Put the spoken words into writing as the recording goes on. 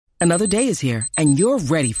Another day is here, and you're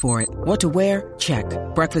ready for it. What to wear? Check.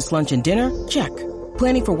 Breakfast, lunch, and dinner? Check.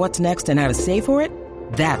 Planning for what's next and how to save for it?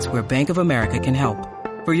 That's where Bank of America can help.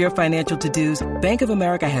 For your financial to-dos, Bank of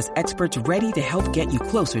America has experts ready to help get you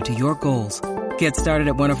closer to your goals. Get started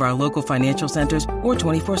at one of our local financial centers or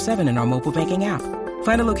 24/7 in our mobile banking app.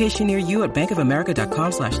 Find a location near you at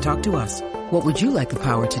bankofamerica.com/talktous. What would you like the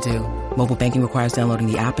power to do? Mobile banking requires downloading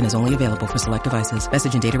the app and is only available for select devices.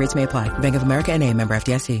 Message and data rates may apply. Bank of America N.A., member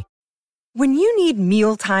FDIC. When you need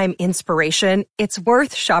mealtime inspiration, it's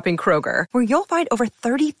worth shopping Kroger, where you'll find over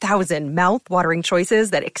 30,000 mouth-watering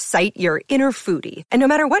choices that excite your inner foodie. And no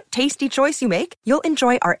matter what tasty choice you make, you'll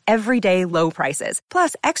enjoy our everyday low prices,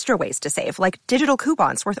 plus extra ways to save, like digital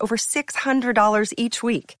coupons worth over $600 each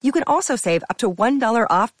week. You can also save up to $1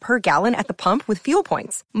 off per gallon at the pump with fuel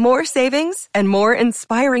points. More savings and more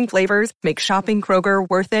inspiring flavors make shopping Kroger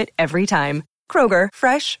worth it every time. Kroger,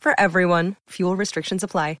 fresh for everyone. Fuel restrictions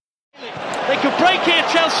apply. They could break here,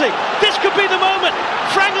 Chelsea. This could be the moment.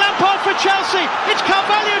 Frank Lampard for Chelsea. It's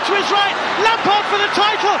Carvalho to his right. Lampard for the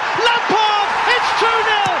title. Lampard! It's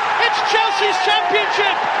 2-0. It's Chelsea's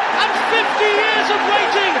championship. And 50 years of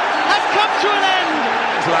waiting have come to an end.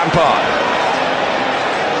 Lampard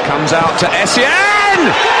comes out to Essien.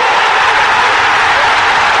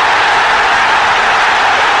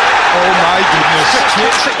 Oh my goodness.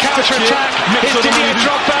 Classic counter-attack. Here's Didier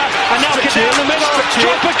Drogba. And now get down the middle.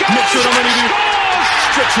 Drogba goes.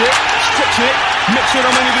 Stretch it. Mix it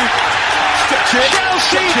on Manu. Stretch it.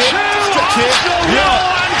 Chelsea 2. Arsenal 1.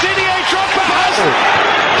 And Didier Drogba has.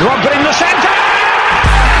 Drogba in the centre.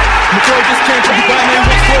 McCoy just came from the guy named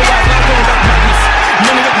Rick Ford right now going back madness.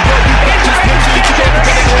 None of it can go through batches. Mentally together to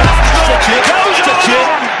get it all. Stretch it.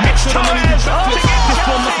 Mix it on Manu. This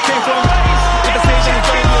one must have came from. If I say that it's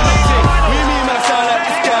going to be a late day. What do you mean, man? I sound like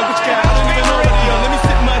this guy, which guy? I don't even know what he on. Let me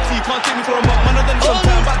sip my tea. Can't take me for a month. Man, I've done some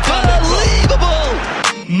time back. Unbelievable!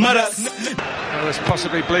 Maras. Well, as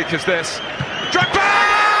possibly bleak as this. Drogba!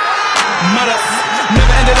 Maras.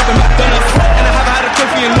 Never ended up in McDonald's. And I haven't had a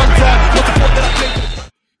trophy in a long time. Not the fault that I played.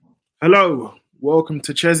 Hello, welcome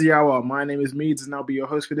to Chessy Hour. My name is Meads and I'll be your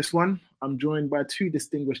host for this one. I'm joined by two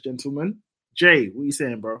distinguished gentlemen. Jay, what are you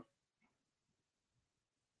saying, bro?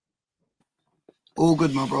 All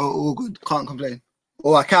good, my bro. All good. Can't complain.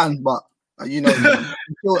 Oh, I can, but you know,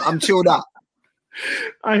 I'm chilled out.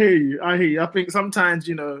 I hear you. I think sometimes,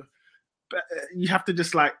 you have to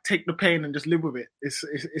just like take the pain and just live with it.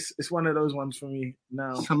 It's one of those ones for me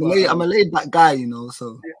now. I'm a laid back guy,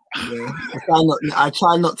 so yeah. I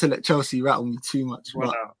try not to let Chelsea rattle me too much,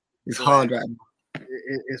 but it's hard right now.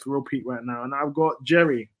 It's real peak right now. And I've got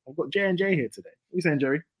Jerry. I've got J and J here today. What are you saying,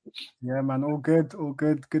 Jerry? Yeah, man. All good.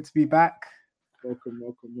 Good to be back. Welcome.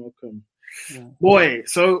 Yeah. Boy,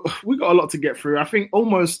 so we got a lot to get through. I think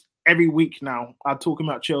almost every week now I'm talking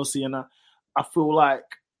about Chelsea, and I feel like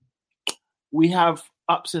we have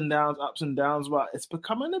ups and downs, but it's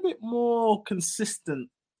becoming a bit more consistent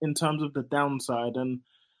in terms of the downside. And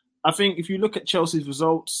I think if you look at Chelsea's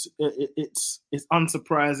results, it's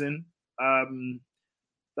unsurprising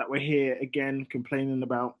that we're here again complaining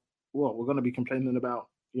about. Well, we're going to be complaining about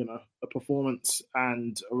a performance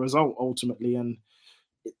and a result ultimately, and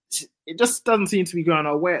it just doesn't seem to be going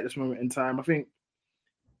our way at this moment in time. I think,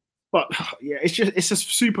 but yeah, it's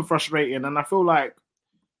just super frustrating, and I feel like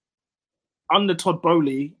under Todd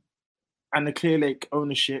Bowley and the Clear Lake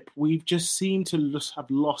ownership, we've just seemed to just have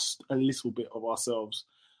lost a little bit of ourselves.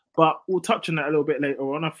 But we'll touch on that a little bit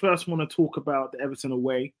later on. I first want to talk about the Everton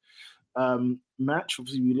away match.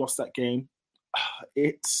 Obviously, we lost that game.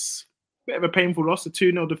 It's a bit of a painful loss, a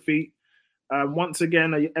 2-0 defeat. Once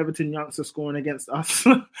again, an Everton youngster scoring against us.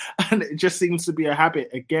 And it just seems to be a habit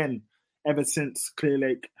again ever since Clear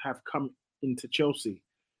Lake have come into Chelsea.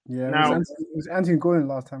 Yeah, it was Anthony Gordon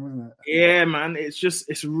last time, wasn't it? Yeah, man.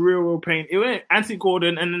 It's real pain. It went Anthony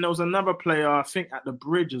Gordon, and then there was another player, I think, at the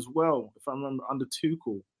bridge as well, if I remember, under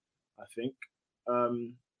Tuchel, I think.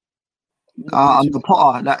 Under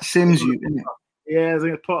Potter, that Sims you, isn't it? Yeah, it's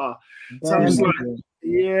like Potter. So I'm just like,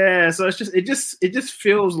 yeah. So it just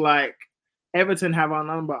feels like Everton have our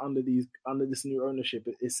number under this new ownership.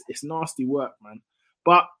 It's nasty work, man.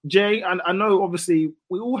 But Jay, I know obviously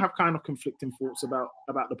we all have kind of conflicting thoughts about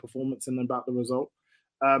the performance and about the result.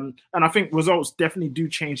 And I think results definitely do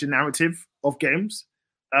change the narrative of games.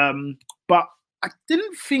 But I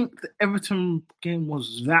didn't think the Everton game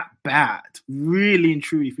was that bad, really and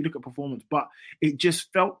truly, if you look at performance. But it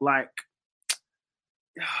just felt like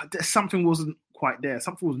something wasn't quite there.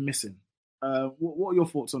 Something was missing. What are your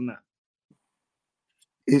thoughts on that?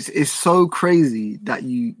 It's so crazy that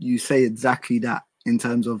you say exactly that in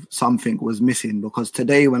terms of something was missing, because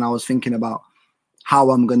today when I was thinking about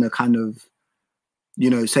how I'm gonna kind of,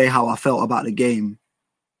 say how I felt about the game.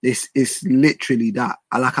 It's literally that.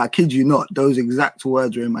 I kid you not, those exact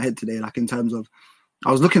words were in my head today. Like, in terms of,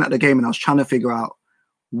 I was looking at the game and I was trying to figure out,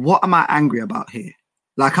 what am I angry about here?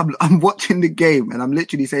 Like, I'm watching the game and I'm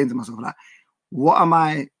literally saying to myself, like, what am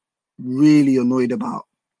I really annoyed about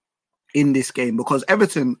in this game? Because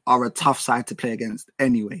Everton are a tough side to play against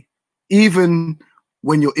anyway, even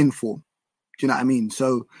when you're in form. Do you know what I mean?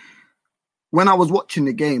 So when I was watching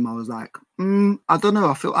the game, I was like, I don't know.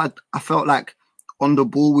 I felt like on the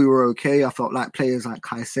ball we were okay. I felt like players like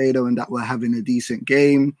Caicedo and that were having a decent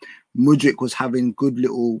game. Mudryk was having good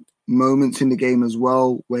little moments in the game as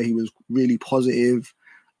well, where he was really positive.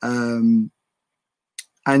 And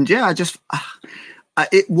yeah,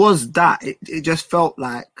 it was that. It just felt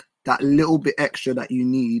like that little bit extra that you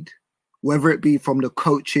need, whether it be from the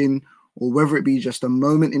coaching or whether it be just a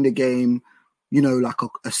moment in the game, like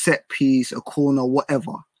a set piece, a corner,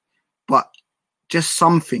 whatever. But just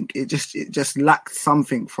something. It just lacked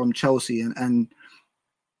something from Chelsea. And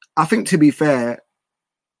I think, to be fair,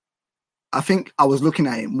 I think I was looking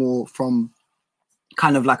at it more from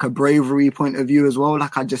kind of like a bravery point of view as well.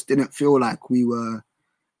 Like, I just didn't feel like we were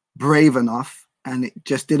brave enough, and it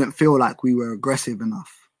just didn't feel like we were aggressive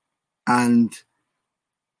enough. And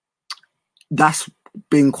that's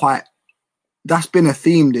been a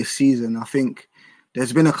theme this season. I think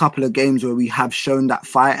there's been a couple of games where we have shown that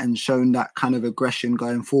fight and shown that kind of aggression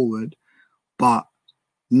going forward, but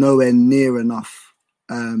nowhere near enough,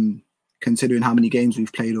 considering how many games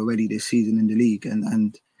we've played already this season in the league.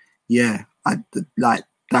 And yeah,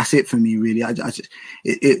 that's it for me, really.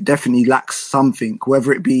 It definitely lacks something,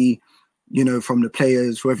 whether it be, from the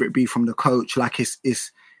players, whether it be from the coach. Like,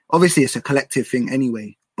 it's obviously it's a collective thing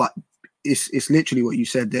anyway, but it's literally what you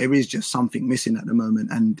said. There is just something missing at the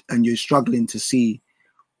moment, and you're struggling to see,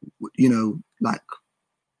 like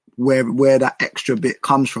where that extra bit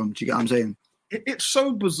comes from. Do you get what I'm saying? It's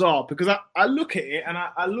so bizarre because I look at it and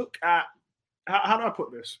I look at, how do I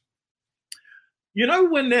put this?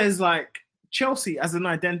 When there's like Chelsea as an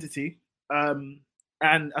identity, and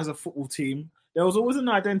as a football team, there was always an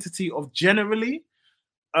identity of generally,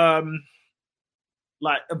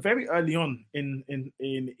 like very early on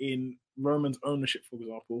in Roman's ownership, for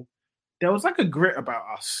example, there was like a grit about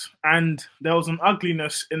us, and there was an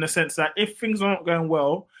ugliness in the sense that if things aren't going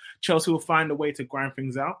well, Chelsea will find a way to grind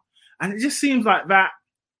things out. And it just seems like that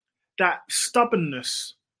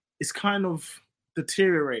stubbornness is kind of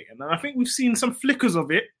deteriorating. And I think we've seen some flickers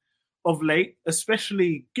of it of late,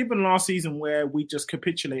 especially given last season where we just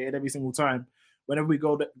capitulated every single time. Whenever we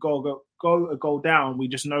go a goal down, we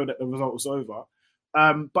just know that the result was over.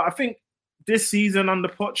 But I think this season under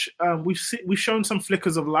Poch, we've shown some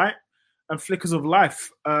flickers of light and flickers of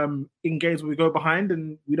life in games where we go behind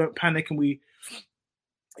and we don't panic and we,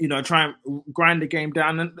 try and grind the game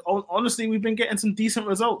down. And honestly, we've been getting some decent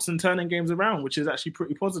results and turning games around, which is actually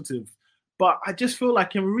pretty positive. But I just feel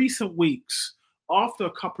like in recent weeks, after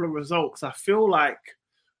a couple of results, I feel like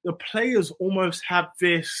the players almost have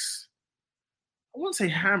this, I wouldn't say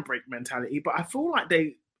handbrake mentality, but I feel like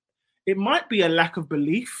it might be a lack of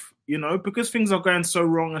belief, because things are going so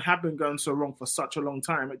wrong and have been going so wrong for such a long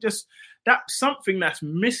time. That's something that's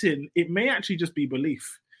missing. It may actually just be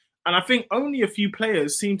belief. And I think only a few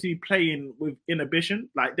players seem to be playing with inhibition.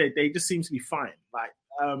 Like they just seem to be fine. Like,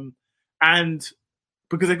 and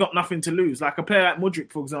because they've got nothing to lose. Like a player like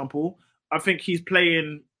Mudryk, for example, I think he's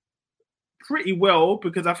playing pretty well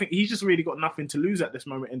because I think he's just really got nothing to lose at this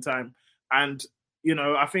moment in time. And,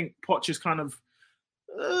 I think Poch has kind of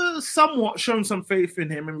somewhat shown some faith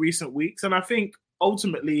in him in recent weeks. And I think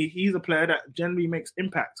ultimately he's a player that generally makes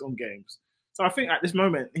impact on games. So I think at this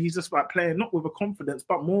moment, he's just like playing not with a confidence,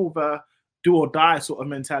 but more with a do or die sort of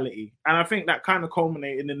mentality. And I think that kind of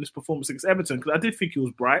culminated in this performance against Everton, because I did think he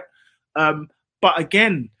was bright. But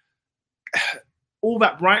again, all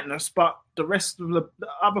that brightness, but the rest of the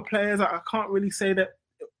other players, I can't really say that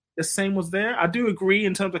the same was there. I do agree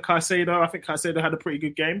in terms of Caicedo. I think Caicedo had a pretty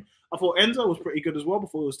good game. I thought Enzo was pretty good as well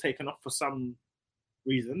before he was taken off for some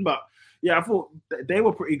reason. But yeah, I thought they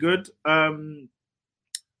were pretty good.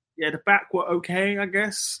 The back were okay, I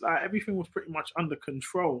guess. Everything was pretty much under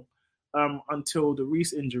control until the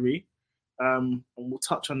Reece injury. And we'll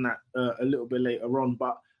touch on that a little bit later on.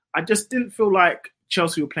 But I just didn't feel like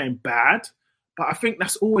Chelsea were playing bad. But I think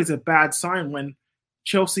that's always a bad sign when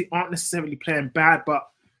Chelsea aren't necessarily playing bad, but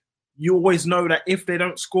you always know that if they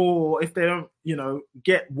don't score, or if they don't,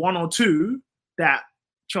 get one or two, that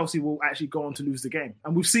Chelsea will actually go on to lose the game.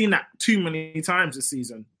 And we've seen that too many times this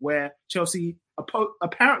season where Chelsea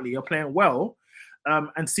apparently are playing well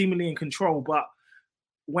and seemingly in control, but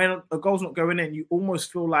when a goal's not going in, you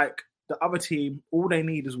almost feel like the other team, all they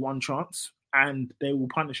need is one chance and they will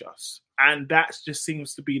punish us. And that just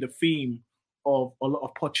seems to be the theme of a lot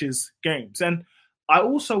of Poch's games. And I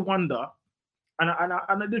also wonder, and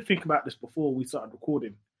I did think about this before we started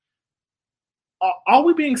recording, are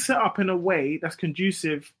we being set up in a way that's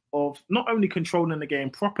conducive of not only controlling the game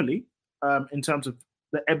properly in terms of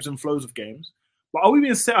the ebbs and flows of games, but are we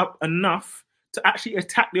being set up enough to actually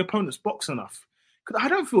attack the opponent's box enough? Because I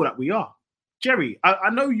don't feel that we are. Jerry, I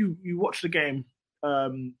know you watched the game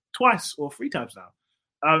twice or 3 times now.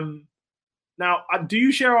 Now, do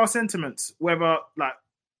you share our sentiments, whether like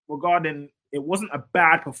regarding it wasn't a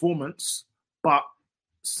bad performance, but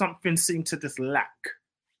something seemed to just lack?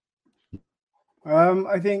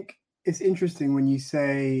 I think it's interesting when you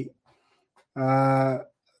say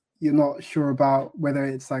you're not sure about whether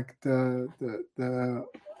it's like the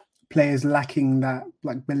players lacking that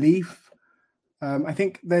like belief. I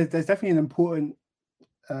think there's definitely an important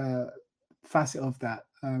facet of that.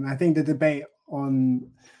 I think the debate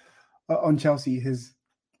on Chelsea has,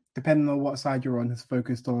 depending on what side you're on, has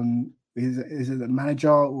focused on is it the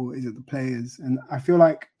manager or is it the players? And I feel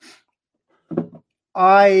like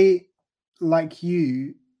I, like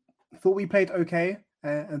you, thought we played okay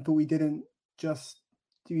and thought we just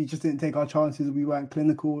didn't take our chances. We weren't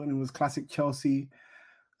clinical and it was classic Chelsea.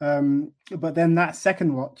 But then that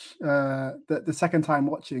second watch, the second time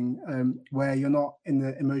watching, where you're not in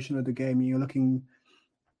the emotion of the game, you're looking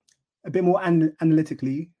a bit more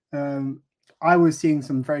analytically. I was seeing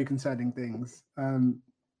some very concerning things.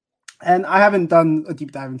 And I haven't done a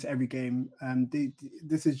deep dive into every game.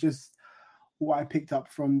 This is just what I picked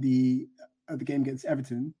up from the game against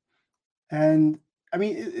Everton. And I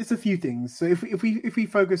mean, it's a few things. So if we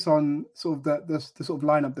focus on sort of the sort of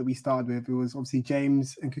lineup that we started with, it was obviously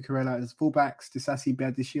James and Cucurella as fullbacks, Disasi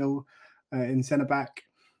Berdishil in centre back,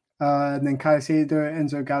 and then Caicedo,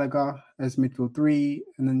 Enzo Gallagher as midfield 3,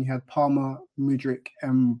 and then you had Palmer, Mudryk,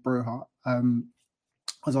 and Broha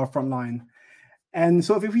as our front line. And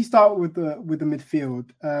sort of if we start with the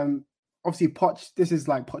midfield, obviously Poch, this is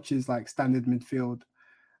like Poch's like standard midfield,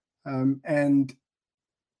 and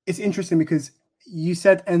it's interesting because you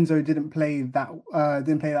said Enzo didn't play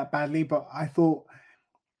that badly, but I thought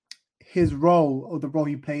his role, or the role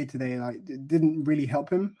he played today, like didn't really help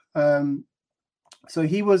him. So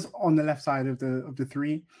he was on the left side of the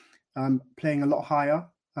 3, playing a lot higher.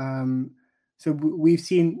 So we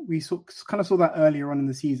kind of saw that earlier on in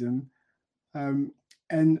the season.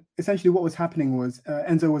 And essentially what was happening was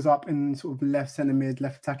Enzo was up in sort of left centre mid,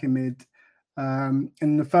 left attacking mid.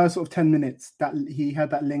 In the first sort of 10 minutes, that he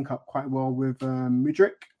had that link up quite well with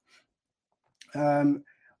Mudryk,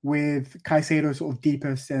 with Caicedo sort of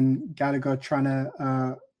deepest and Gallagher trying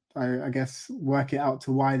to, I guess, work it out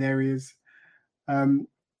to wide areas.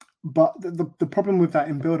 But the problem with that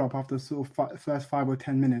in build-up after sort of first 5 or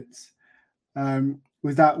 10 minutes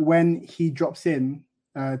was that when he drops in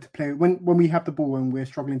to play, when we have the ball and we're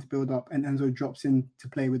struggling to build up and Enzo drops in to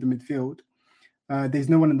play with the midfield, there's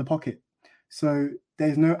no one in the pocket. So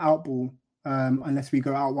there's no out ball unless we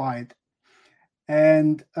go out wide.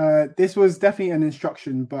 And this was definitely an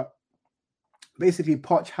instruction, but basically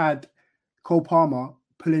Poch had Cole Palmer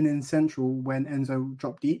pulling in central when Enzo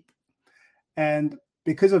dropped deep. And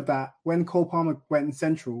because of that, when Cole Palmer went in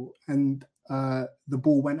central and the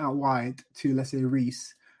ball went out wide to, let's say,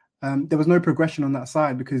 Reece, there was no progression on that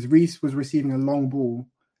side because Reece was receiving a long ball,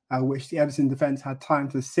 which the Everton defence had time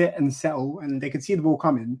to sit and settle, and they could see the ball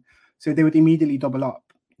coming. So they would immediately double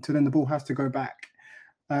up. So then the ball has to go back.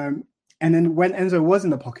 And then when Enzo was in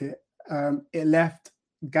the pocket, it left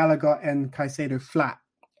Gallagher and Caicedo flat.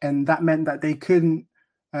 And that meant that they couldn't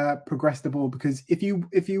progress the ball because if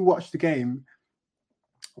you watch the game,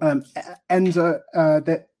 Enzo,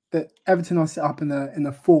 that Everton are set up in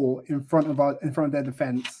the 4 in front of their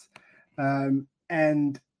defence.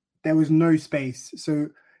 And there was no space. So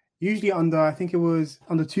usually I think it was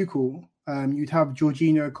under Tuchel, you'd have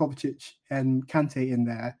Jorginho, Kovacic, and Kante in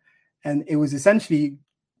there, and it was essentially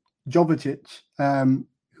Jovetic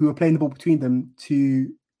who were playing the ball between them to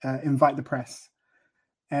invite the press,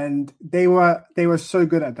 and they were so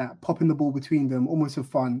good at that, popping the ball between them, almost for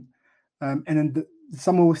fun, and then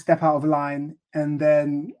someone would step out of line, and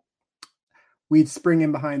then we'd spring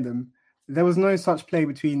in behind them. There was no such play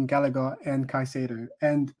between Gallagher and Caicedo,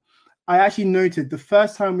 and I actually noted the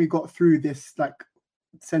first time we got through this like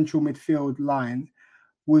central midfield line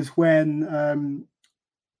was when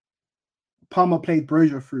Palmer played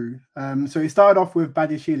Broja through. So he started off with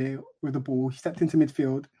Badiashile with the ball. He stepped into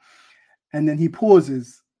midfield and then he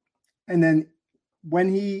pauses. And then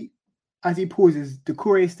as he pauses,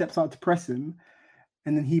 Doucouré steps out to press him.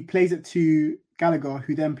 and then he plays it to Gallagher,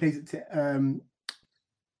 who then plays it to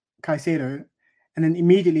Caicedo, and then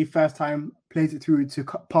immediately first time plays it through to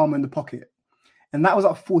Palmer in the pocket. And that was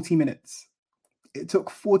at 40 minutes. It took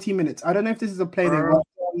 40 minutes. I don't know if this is a play they worked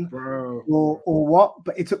on or what,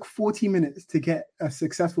 but it took 40 minutes to get a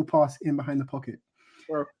successful pass in behind the pocket.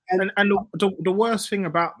 And the worst thing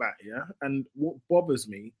about that, and what bothers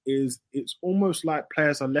me is it's almost like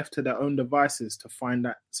players are left to their own devices to find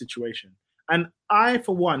that situation. And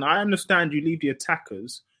for one, I understand you leave the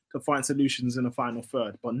attackers to find solutions in the final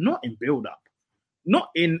third, but not in build-up. Not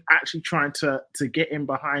in actually trying to get in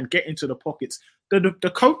behind, get into the pockets.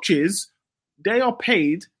 The coaches, they are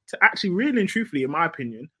paid to actually, really and truthfully, in my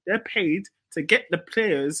opinion, they're paid to get the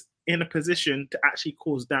players in a position to actually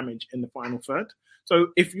cause damage in the final third. So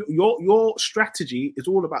if your strategy is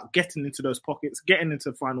all about getting into those pockets, getting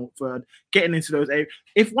into the final third, getting into those areas,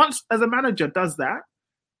 if once as a manager does that,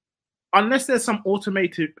 unless there's some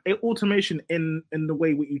automation in the way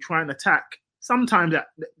you try and attack, sometimes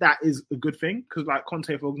that is a good thing. Because like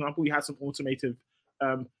Conte, for example, he had some automated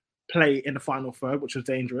play in the final third, which was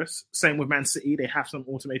dangerous. Same with Man City, they have some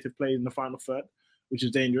automated play in the final third, which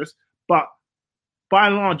is dangerous. But by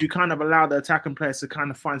and large, you kind of allow the attacking players to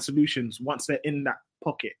kind of find solutions once they're in that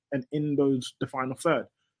pocket and in the final third.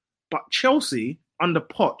 But Chelsea, under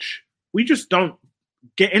Poch, we just don't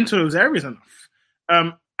get into those areas enough.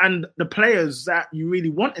 And the players that you really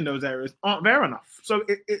want in those areas aren't there enough. So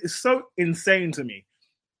it is so insane to me.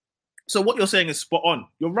 So what you're saying is spot on.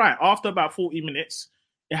 You're right. After about 40 minutes,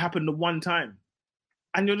 it happened the one time.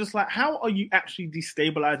 And you're just like, how are you actually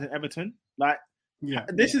destabilizing Everton? Like,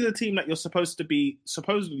 this is a team that you're supposed to be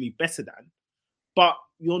supposedly better than, but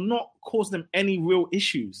you're not causing them any real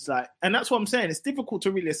issues. Like, and that's what I'm saying. It's difficult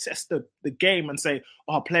to really assess the game and say,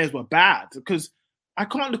 our players were bad, because I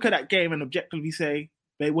can't look at that game and objectively say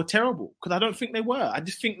they were terrible, because I don't think they were. I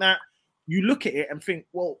just think that you look at it and think,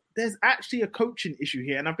 well, there's actually a coaching issue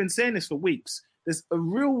here. And I've been saying this for weeks. There's a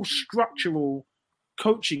real structural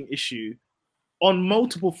coaching issue on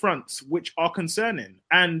multiple fronts, which are concerning.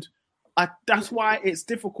 And that's why it's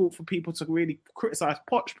difficult for people to really criticize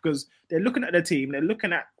Poch, because they're looking at their team, they're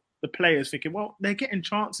looking at the players thinking, well, they're getting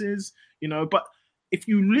chances, but if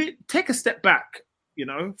you take a step back,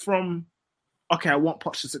 from, okay, I want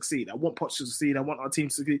Poch to succeed. I want our team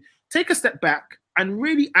to succeed. Take a step back and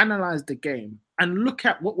really analyze the game and look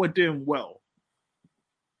at what we're doing well.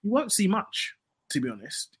 You won't see much, to be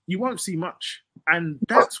honest. You won't see much. And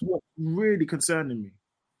that's what's really concerning me.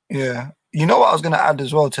 Yeah. You know what I was going to add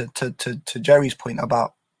as well to Jerry's point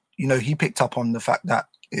about, he picked up on the fact that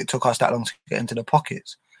it took us that long to get into the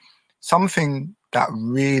pockets. Something that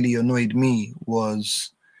really annoyed me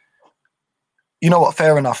was,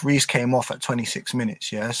 fair enough, Reece came off at 26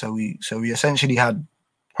 minutes, yeah? So we essentially had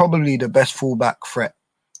probably the best fullback threat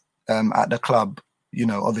at the club,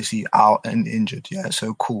 obviously out and injured, yeah?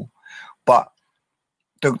 So cool. But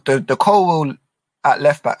the Colwell at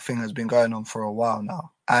left back thing has been going on for a while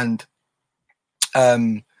now. And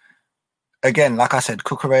again, like I said,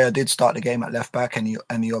 Cucurella did start the game at left back, and he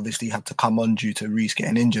obviously had to come on due to Reece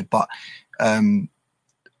getting injured. But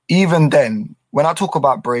even then, when I talk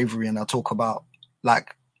about bravery and I talk about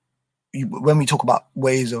when we talk about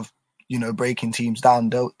ways of breaking teams down,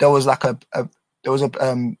 there was like a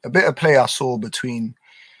bit of play I saw between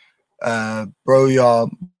Broja,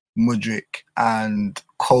 Mudryk, and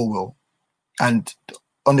Colwell, and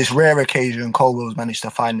on this rare occasion, Colwell's managed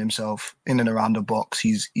to find himself in and around the box.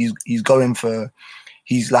 He's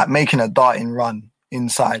like making a darting run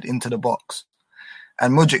inside into the box,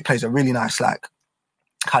 and Mudryk plays a really nice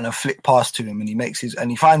kind of flick pass to him, and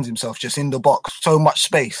he finds himself just in the box, so much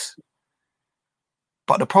space.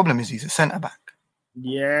 But the problem is he's a centre back.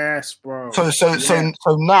 Yes, bro. So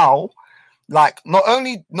now, not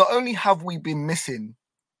only have we been missing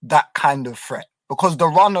that kind of threat, because the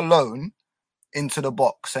run alone into the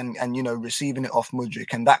box and receiving it off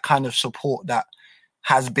Mudryk and that kind of support that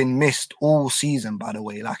has been missed all season, by the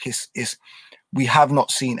way. We have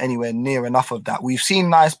not seen anywhere near enough of that. We've seen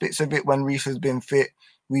nice bits of it when Reece has been fit.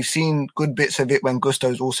 We've seen good bits of it when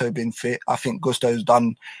Gusto's also been fit. I think Gusto's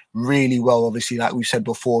done really well. Obviously, like we've said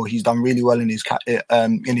before, he's done really well in his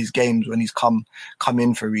games when he's come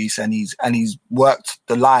in for Reece, and he's worked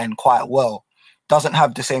the line quite well. Doesn't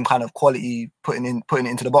have the same kind of quality putting it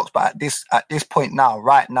into the box, but at this point now,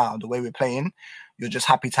 right now, the way we're playing, you're just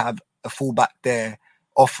happy to have a fullback there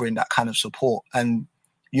offering that kind of support. And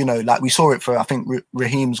we saw it for, I think,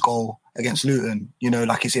 Raheem's goal against Luton.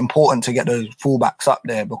 It's important to get those fullbacks up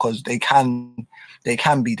there because they can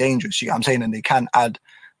be dangerous. You know what I'm saying? And they can add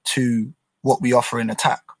to what we offer in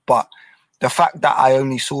attack. But the fact that I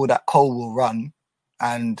only saw that Colwell run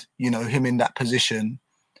and, him in that position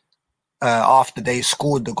after they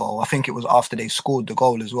scored the goal. I think it was after they scored the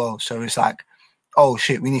goal as well. So it's like, oh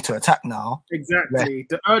shit, we need to attack now. Exactly.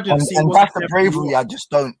 The urgency and wasn't that's the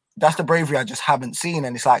bravery that's the bravery I just haven't seen.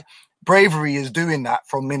 And it's like, bravery is doing that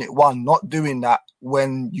from minute one, not doing that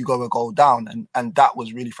when you go a goal down. And that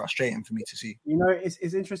was really frustrating for me to see.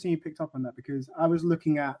 It's interesting you picked up on that, because I was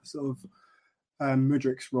looking at sort of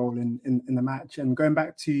Mudryk's role in the match, and going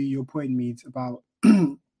back to your point, Meads, about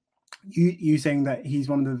you saying that he's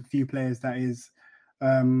one of the few players that is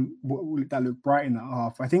that look bright in that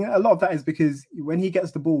half. I think a lot of that is because when he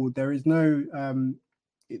gets the ball, there is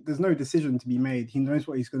there's no decision to be made. He knows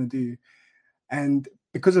what he's going to do, and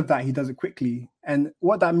because of that, he does it quickly. And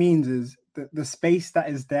what that means is that the space that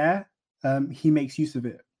is there, he makes use of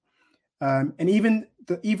it. And even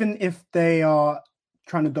if they are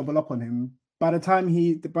trying to double up on him, by the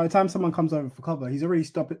time someone comes over for cover, he's already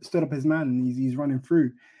stood up his man and he's running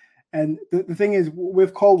through. And the thing is,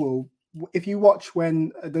 with Colwell, if you watch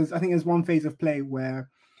when I think there's one phase of play where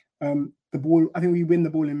the ball, I think we win the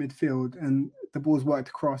ball in midfield and the ball's worked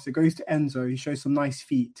across. It goes to Enzo. He shows some nice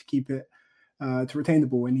feet to keep it, to retain the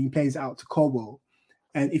ball, and he plays it out to Colwell.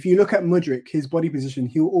 And if you look at Mudryk, his body position,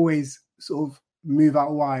 he'll always sort of move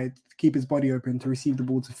out wide to keep his body open to receive the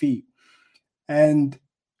ball to feet. And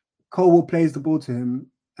Colwell plays the ball to him,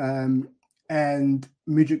 and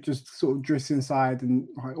Mudryk just sort of drifts inside and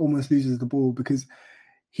almost loses the ball because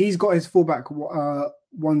he's got his fullback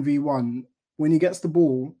 1v1. When he gets the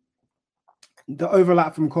ball, the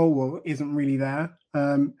overlap from Colwell isn't really there.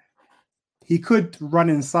 He could run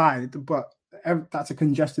inside, but that's a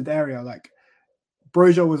congested area. Like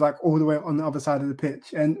Brojo was like all the way on the other side of the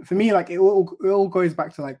pitch, and for me, like it all goes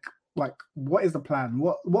back to like what is the plan?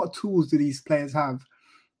 What tools do these players have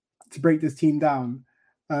to break this team down?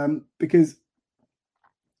 Because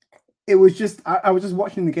it was just I was just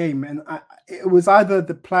watching the game, and it was either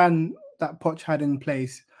the plan that Poch had in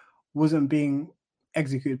place wasn't being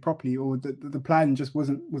executed properly, or the plan just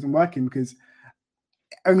wasn't working. Because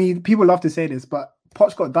I mean, people love to say this, but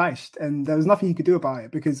Poch got diced, and there was nothing he could do about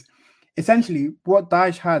it, because essentially what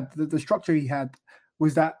Daesh had, the structure he had,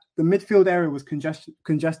 was that the midfield area was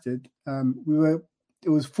congested. It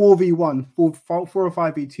was 4v1, 4 or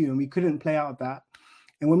 5v2, and we couldn't play out of that.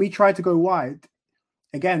 And when we tried to go wide,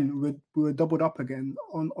 again, we were doubled up again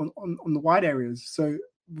on the wide areas. So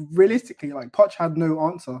realistically, like Poch had no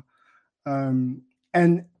answer.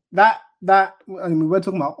 And that I mean, we're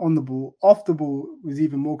talking about on the ball. Off the ball was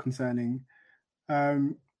even more concerning.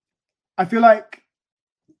 I feel like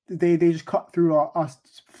they just cut through us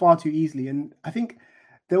far too easily. And I think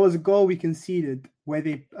there was a goal we conceded where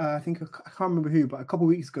they, I think, I can't remember who, but a couple of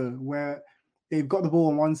weeks ago, where they've got the ball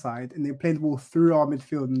on one side and they played the ball through our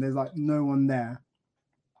midfield and there's like no one there.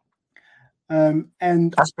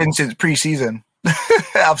 And that's been since pre-season.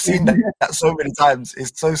 I've seen that so many times.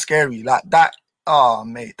 It's so scary. Like that. Oh,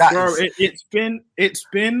 mate, it's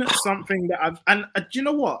been something that I've, and do you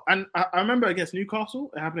know what? And I remember against Newcastle,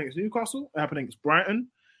 it happened against Newcastle, it happened against Brighton,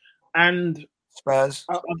 and Spurs.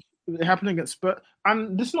 It happened against Spurs.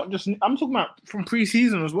 And this is not just, I'm talking about from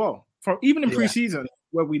pre-season as well. From even in pre-season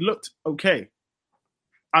where we looked okay.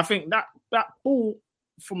 I think that ball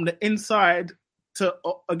from the inside to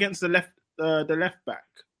against the left back,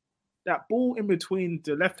 that ball in between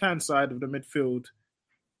the left-hand side of the midfield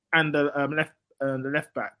and the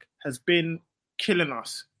left back has been killing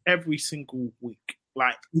us every single week.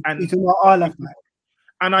 Like, and it's about our left back.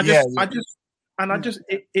 And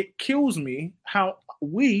it kills me how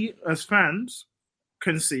we as fans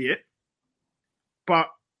can see it, but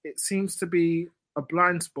it seems to be a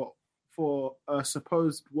blind spot for a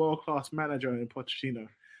supposed world-class manager in Pochettino.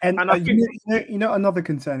 And I think, you know, another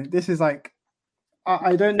concern. This is like,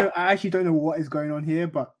 I don't know. I actually don't know what is going on here,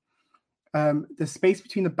 but the space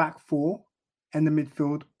between the back four and the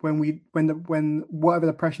midfield, when whatever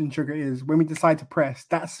the pressing trigger is, when we decide to press,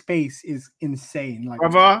 that space is insane. Like,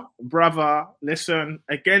 brother, listen,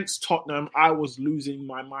 against Tottenham, I was losing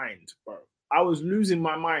my mind, bro. I was losing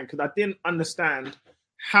my mind because I didn't understand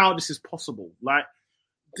how this is possible. Like,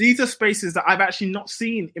 these are spaces that I've actually not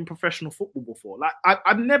seen in professional football before. Like,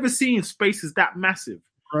 I've never seen spaces that massive.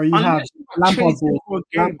 Bro, you have Lampard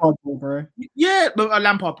ball, bro. Yeah, but a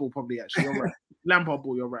Lampard ball probably, actually. You're right. Lampard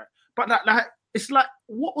ball, you're right. But like, it's like,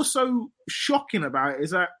 what was so shocking about it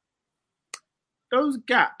is that those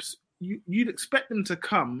gaps, you'd expect them to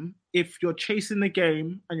come if you're chasing the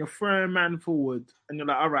game and you're throwing a man forward and you're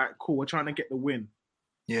like, all right, cool, we're trying to get the win.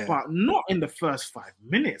 Yeah. But not in the first 5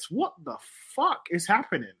 minutes. What the fuck is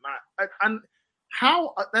happening? Like, and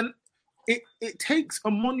how then it takes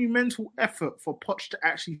a monumental effort for Poch to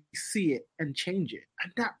actually see it and change it,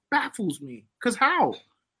 and that baffles me. Because how?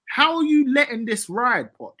 How are you letting this ride,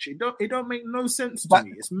 Poch? It don't make no sense to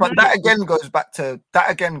me. But that again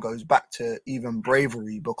goes back to even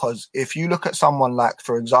bravery, because if you look at someone like,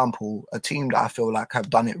 for example, a team that I feel like have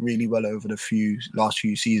done it really well over the last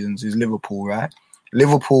few seasons is Liverpool, right?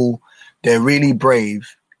 Liverpool, they're really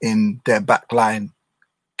brave in their back line,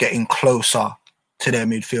 getting closer to their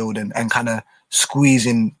midfield and kind of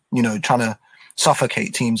squeezing, trying to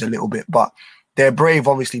suffocate teams a little bit. But they're brave,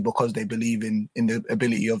 obviously, because they believe in the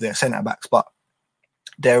ability of their centre-backs. But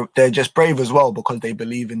they're just brave as well because they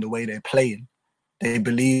believe in the way they're playing. They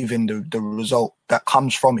believe in the result that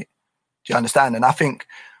comes from it. Do you understand? And I think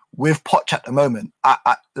with Poch at the moment,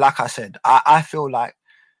 I like I said, I feel like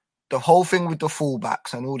the whole thing with the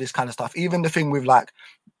fullbacks and all this kind of stuff, even the thing with like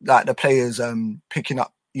the players picking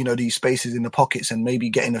up, these spaces in the pockets and maybe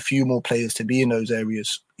getting a few more players to be in those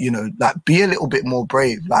areas, like be a little bit more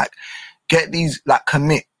brave, like get these, like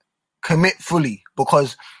commit fully,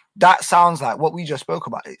 because that sounds like what we just spoke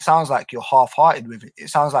about. It sounds like you're half-hearted with it. It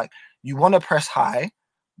sounds like you want to press high,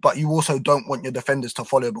 but you also don't want your defenders to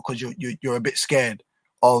follow because you're a bit scared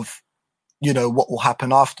of, what will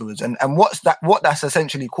happen afterwards. And what that's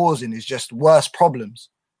essentially causing is just worse problems.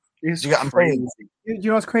 It's you get crazy. Do you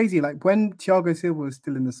know what's crazy? Like when Thiago Silva was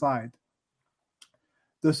still in the side,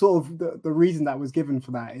 the sort of the reason that was given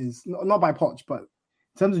for that is not by Poch, but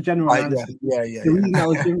in terms of general analysis, the reason that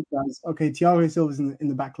was given for that is, okay, Thiago Silva's in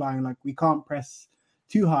the back line, like we can't press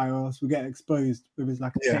too high or else we get exposed with his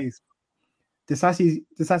lack of pace. Disasi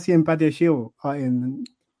and Badiashile are in, and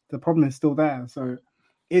the problem is still there. So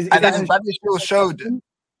Badiashile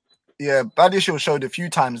showed a few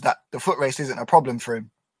times that the foot race isn't a problem for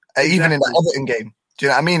him. Exactly. Even in the Everton game. Do you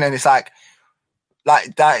know what I mean? And it's like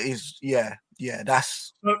that is,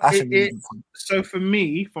 that's a really good point. So for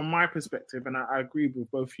me, from my perspective, and I agree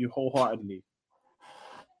with both of you wholeheartedly,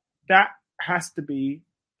 that has to be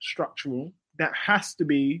structural. That has to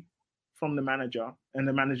be from the manager and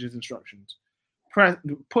the manager's instructions.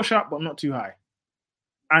 Push up, but not too high.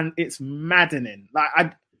 And it's maddening.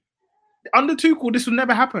 Like under Tuchel, this would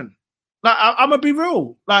never happen. Like I'm gonna be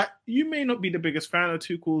real. Like you may not be the biggest fan of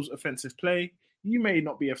Tuchel's offensive play. You may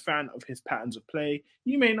not be a fan of his patterns of play.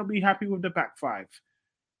 You may not be happy with the back five.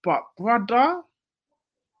 But brother,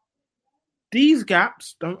 these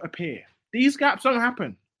gaps don't appear. These gaps don't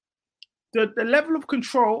happen. The level of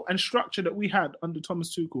control and structure that we had under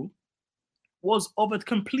Thomas Tuchel was of a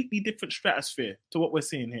completely different stratosphere to what we're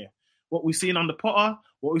seeing here. What we've seen under Potter,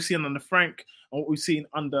 what we've seen under Frank, and what we've seen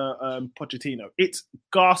under Pochettino. It's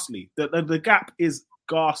ghastly. The gap is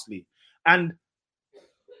ghastly. And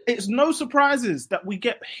it's no surprises that we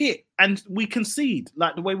get hit and we concede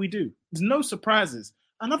like the way we do. There's no surprises.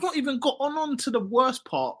 And I've not even got on to the worst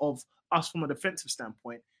part of us from a defensive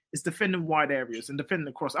standpoint, is defending wide areas and defending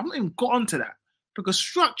across. I've not even got onto that because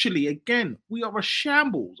structurally, again, we are a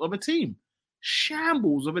shambles of a team.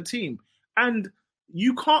 Shambles of a team. And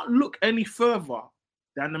you can't look any further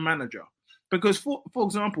than the manager. Because, for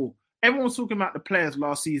example, everyone's talking about the players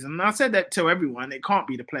last season. And I said that to everyone. It can't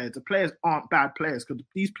be the players. The players aren't bad players because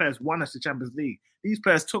these players won us the Champions League. These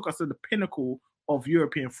players took us to the pinnacle of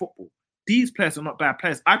European football. These players are not bad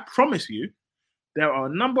players. I promise you, there are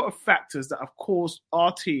a number of factors that have caused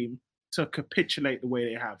our team to capitulate the way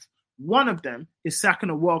they have. One of them is sacking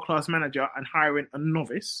a world-class manager and hiring a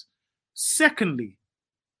novice. Secondly,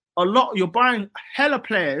 you're buying hella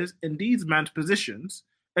players in these man's positions,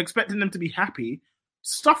 expecting them to be happy,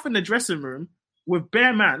 stuff in the dressing room with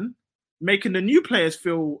bare man, making the new players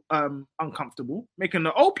feel uncomfortable, making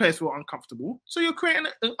the old players feel uncomfortable. So you're creating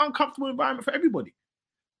an uncomfortable environment for everybody.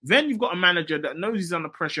 Then you've got a manager that knows he's under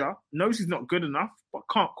pressure, knows he's not good enough, but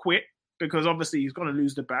can't quit because obviously he's going to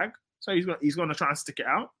lose the bag. So he's going to try and stick it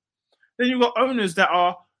out. Then you've got owners that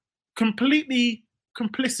are completely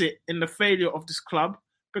complicit in the failure of this club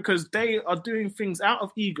because they are doing things out of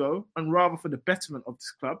ego and rather for the betterment of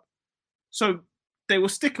this club. So they were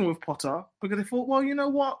sticking with Potter because they thought, well, you know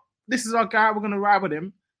what? This is our guy. We're going to ride with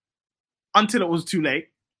him until it was too late.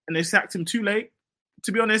 And they sacked him too late.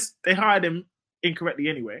 To be honest, they hired him incorrectly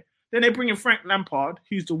anyway. Then they bring in Frank Lampard,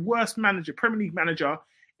 who's the worst Premier League manager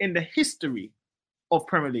in the history of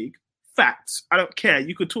Premier League. Facts. I don't care.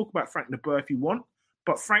 You could talk about Frank de Boer if you want,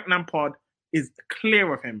 but Frank Lampard is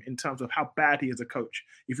clear of him in terms of how bad he is a coach.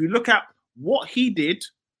 If you look at what he did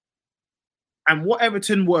and what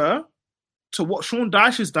Everton were to what Sean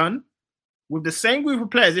Dyche has done with the same group of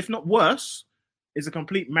players, if not worse, is a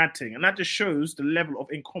complete mad thing. And that just shows the level of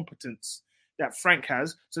incompetence that Frank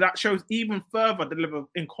has. So that shows even further the level of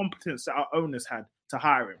incompetence that our owners had to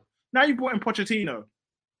hire him. Now you brought in Pochettino,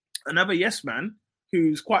 another yes man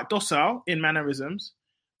who's quite docile in mannerisms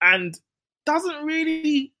and doesn't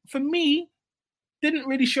really, for me, didn't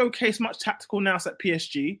really showcase much tactical nous at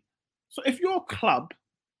PSG. So if you're a club,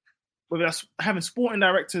 whether that's having sporting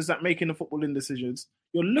directors that making the footballing decisions,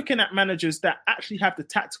 you're looking at managers that actually have the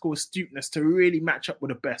tactical astuteness to really match up with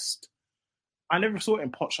the best. I never saw it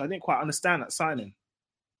in Poch. I didn't quite understand that signing.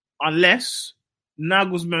 Unless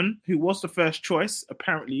Nagelsmann, who was the first choice,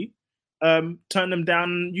 apparently, turned them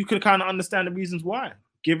down. You could kind of understand the reasons why,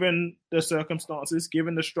 given the circumstances,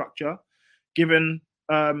 given the structure, given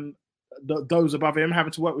those above him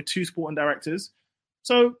having to work with two sporting directors.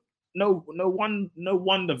 So no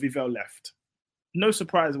wonder Vivell left. No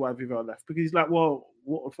surprise why Vivell left, because he's like, well,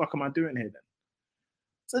 what the fuck am I doing here then?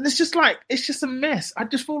 So it's just a mess. I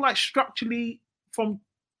just feel like structurally, from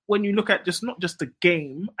when you look at not just the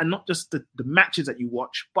game and not just the matches that you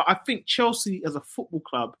watch, but I think Chelsea as a football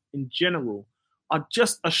club in general are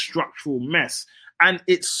just a structural mess. And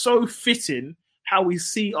it's so fitting how we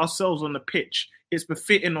see ourselves on the pitch. It's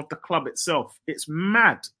befitting of the club itself. It's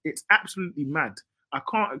mad. It's absolutely mad. I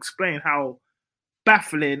can't explain how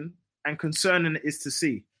baffling and concerning it is to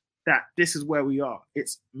see that this is where we are.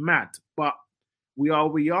 It's mad, but we are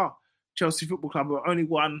where we are. Chelsea Football Club have only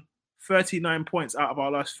won 39 points out of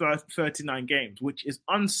our last 39 games, which is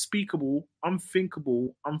unspeakable,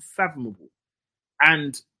 unthinkable, unfathomable.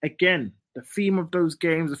 And again, the theme of those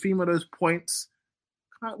games, the theme of those points,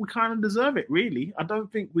 we kind of deserve it, really. I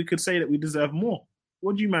don't think we could say that we deserve more.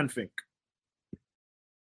 What do you, man, think?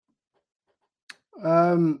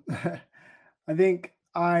 I think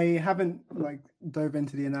I haven't dove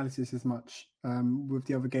into the analysis as much with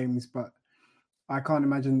the other games, but I can't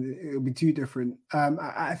imagine it'll be too different.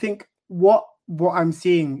 I think what I'm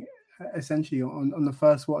seeing essentially on the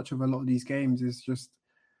first watch of a lot of these games is just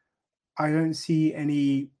I don't see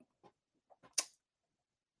any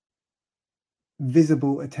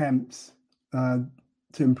visible attempts to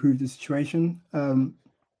improve the situation. I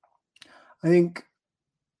think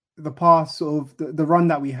the past sort of the run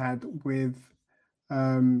that we had with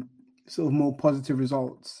sort of more positive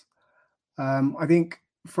results. I think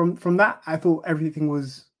from that, I thought everything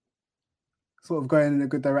was sort of going in a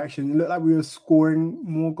good direction. It looked like we were scoring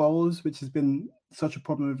more goals, which has been such a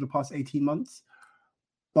problem over the past 18 months.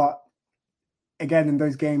 But again, in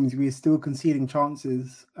those games, we are still conceding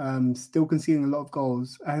chances, still conceding a lot of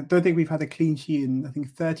goals. I don't think we've had a clean sheet in, I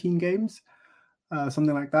think, 13 games,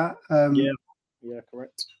 something like that. Yeah,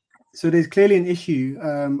 correct. So there's clearly an issue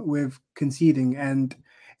with conceding, and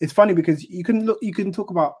it's funny because you can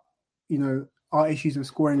talk about, our issues with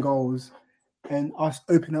scoring goals and us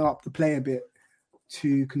opening up the play a bit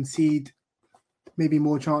to concede maybe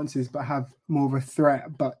more chances but have more of a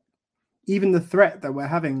threat. But even the threat that we're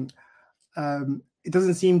having, it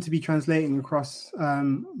doesn't seem to be translating across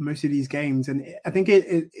most of these games. And I think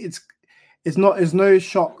it's no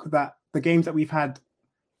shock that the games that we've had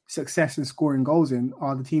success in scoring goals in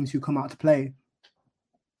are the teams who come out to play.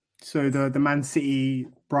 So the Man City,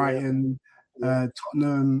 Brighton,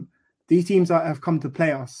 Tottenham, these teams that have come to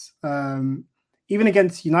play us. Even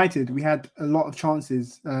against United, we had a lot of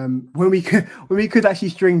chances when we could actually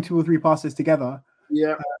string 2 or 3 passes together.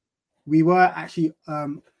 Yeah, we were actually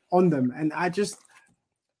on them, and it just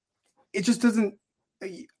doesn't.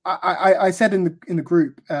 I said in the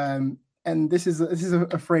group, and this is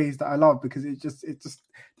a phrase that I love because it just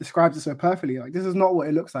describes it so perfectly. Like, this is not what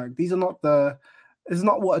it looks like. This is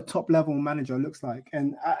not what a top level manager looks like.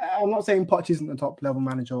 And I'm not saying Poch isn't a top level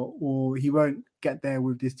manager or he won't get there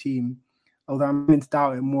with this team, although I'm beginning to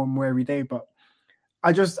doubt it more and more every day. But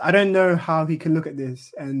I don't know how he can look at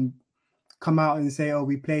this and come out and say, "Oh,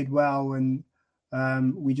 we played well and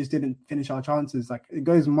we just didn't finish our chances." Like, it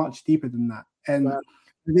goes much deeper than that. And I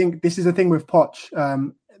think this is the thing with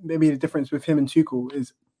Poch. Maybe the difference with him and Tuchel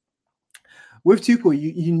is with Tuchel,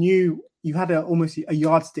 you knew you had almost a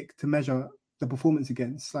yardstick to measure the performance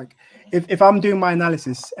against. Like, if I'm doing my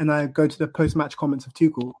analysis and I go to the post-match comments of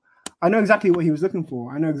Tuchel, I know exactly what he was looking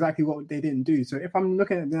for. I know exactly what they didn't do. So if I'm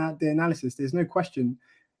looking at the analysis, there's no question: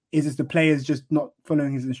 is it the players just not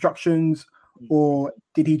following his instructions, or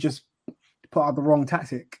did he just put out the wrong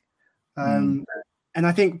tactic? And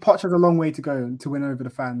I think Poch has a long way to go to win over the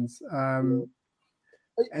fans.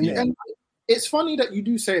 And it's funny that you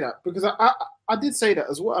do say that, because I did say that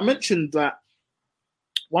as well. I mentioned that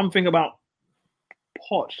one thing about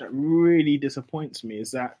Poch that really disappoints me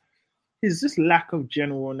is that his just lack of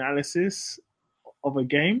general analysis of a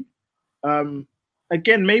game.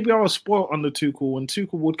 Again, maybe I was spoiled under Tuchel, and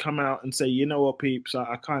Tuchel would come out and say, "You know what, peeps,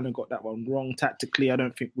 I kind of got that one wrong tactically. I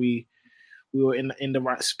don't think we we were in the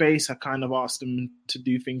right space. I kind of asked them to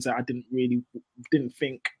do things that I didn't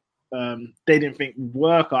think they didn't think would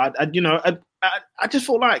work. I just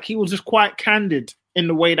felt like he was just quite candid in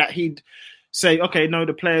the way that he'd say, okay, no,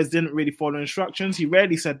 the players didn't really follow instructions. He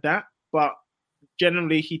rarely said that, but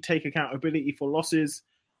generally he'd take accountability for losses.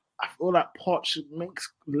 I feel like Poch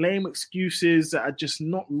makes lame excuses that are just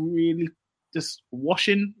not really just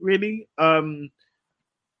washing, really.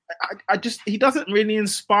 He doesn't really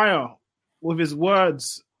inspire with his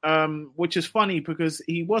words, which is funny because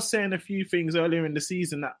he was saying a few things earlier in the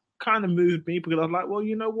season that kind of moved me because I was like, well,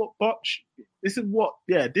 you know what, Poch? This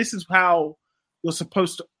is how you're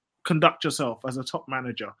supposed to conduct yourself as a top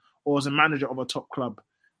manager or as a manager of a top club.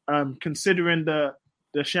 Considering the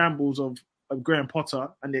shambles of Graham Potter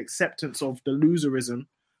and the acceptance of the loserism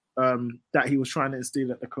that he was trying to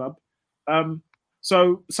instill at the club.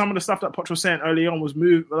 So some of the stuff that Poch was saying early on was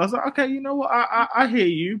moved. I was like, okay, you know what? I hear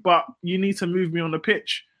you, but you need to move me on the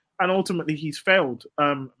pitch. And ultimately, he's failed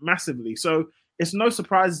massively. So it's no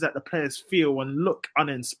surprise that the players feel and look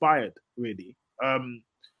uninspired, really.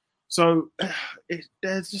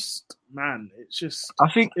 There's just, man, it's just. I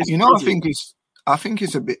think it's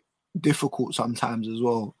a bit difficult sometimes as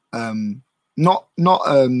well. Like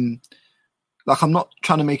I'm not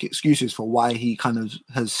trying to make excuses for why he kind of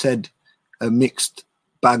has said a mixed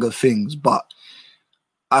bag of things, but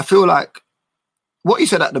I feel like what he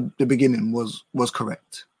said at the beginning was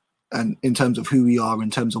correct, and in terms of who we are, in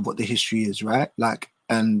terms of what the history is, right? Like,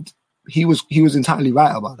 and he was entirely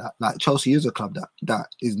right about that. Like, Chelsea is a club that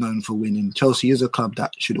is known for winning. Chelsea is a club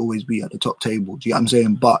that should always be at the top table. Do you know what I'm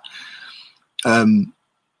saying? But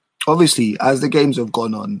obviously, as the games have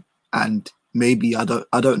gone on, and maybe I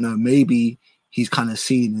don't know, maybe he's kind of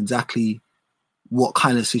seen exactly what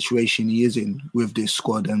kind of situation he is in with this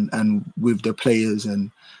squad and with the players,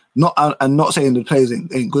 and not saying the players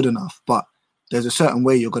ain't good enough, but there's a certain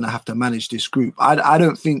way you're going to have to manage this group. I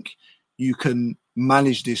don't think you can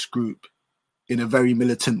manage this group in a very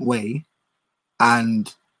militant way,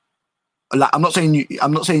 and like I'm not saying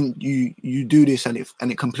you do this and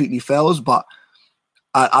it completely fails, but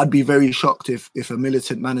I'd be very shocked if a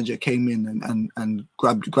militant manager came in and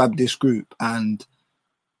grabbed this group and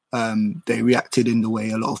they reacted in the way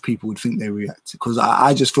a lot of people would think they react. Because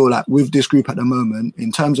I just feel like with this group at the moment,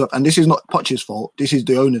 in terms of, and this is not Poch's fault, this is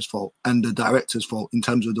the owner's fault and the director's fault in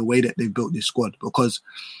terms of the way that they've built this squad, because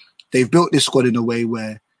they've built this squad in a way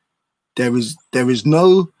where there is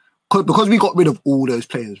no, because we got rid of all those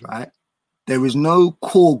players, right? There is no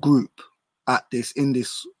core group in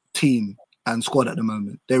this team and squad at the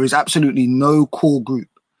moment. There is absolutely no core group.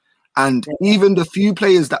 And even the few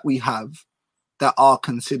players that we have that are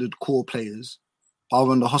considered core players are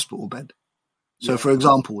on the hospital bed. So, for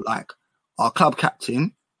example, like our club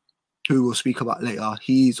captain, who we'll speak about later,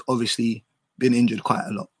 he's obviously been injured quite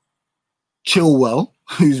a lot. Chilwell,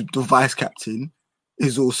 who's the vice captain,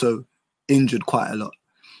 is also injured quite a lot.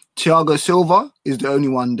 Thiago Silva is the only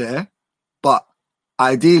one there, but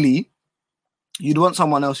ideally, you'd want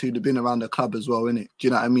someone else who'd have been around the club as well, innit? Do you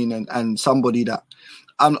know what I mean? And somebody that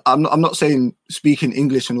I'm not saying speaking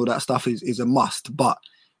English and all that stuff is a must, but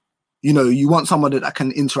you know, you want someone that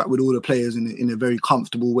can interact with all the players in a very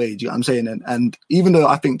comfortable way. Do you know what I'm saying? And even though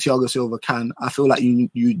I think Thiago Silva can, I feel like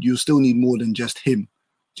you still need more than just him.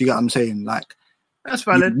 Do you get what I'm saying? Like, that's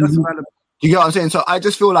valid. That's valid. Do you get what I'm saying? So I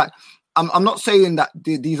just feel like I'm not saying that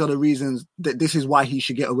these are the reasons that this is why he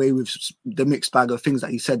should get away with the mixed bag of things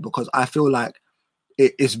that he said, because I feel like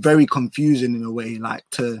it's very confusing in a way, like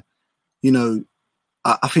to, you know,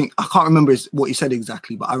 I think, I can't remember what he said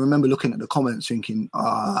exactly, but I remember looking at the comments thinking,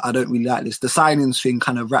 I don't really like this. The signings thing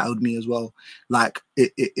kind of rattled me as well. Like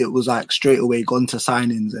it was like straight away gone to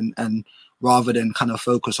signings and rather than kind of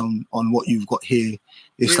focus on what you've got here,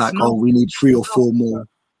 it's like, we need 3 or 4 more.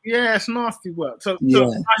 Yeah, it's nasty work. So I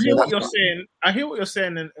hear what you're saying. I hear what you're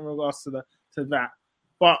saying in regards to that.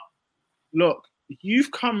 But look, you've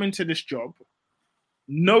come into this job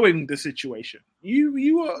knowing the situation. You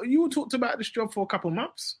were talked about this job for a couple of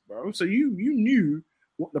months, bro. So you knew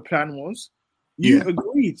what the plan was. You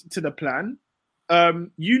agreed to the plan.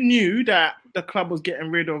 You knew that the club was getting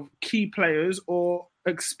rid of key players or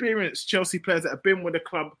experienced Chelsea players that have been with the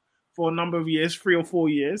club for a number of years, 3 or 4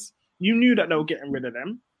 years. You knew that they were getting rid of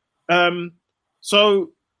them.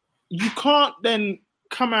 So you can't then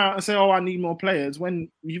come out and say, I need more players when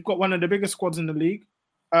you've got one of the biggest squads in the league.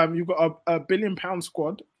 You've got a £1 billion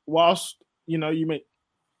squad, whilst, you know, you may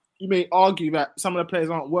argue that some of the players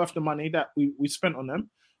aren't worth the money that we spent on them,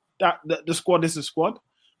 that the squad is the squad.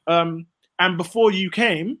 And before you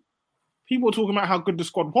came, people were talking about how good the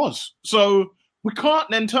squad was. So we can't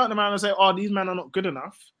then turn around and say, these men are not good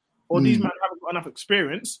enough, or these men haven't got enough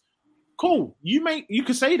experience. Cool, you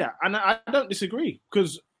could say that, and I don't disagree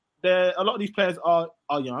because a lot of these players are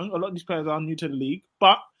young, a lot of these players are new to the league,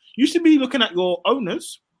 but you should be looking at your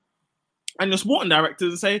owners and your sporting directors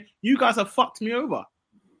and say, you guys have fucked me over.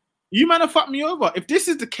 You man have fucked me over. If this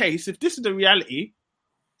is the case, if this is the reality,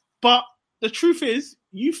 but the truth is,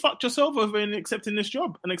 you fucked yourself over in accepting this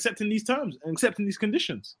job and accepting these terms and accepting these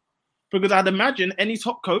conditions. Because I'd imagine any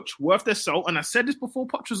top coach worth their salt, and I said this before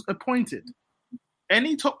Poch was appointed,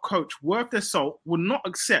 any top coach worth their salt would not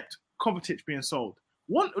accept Kovacic being sold.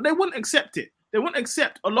 They wouldn't accept it. They wouldn't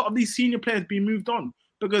accept a lot of these senior players being moved on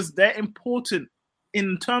because they're important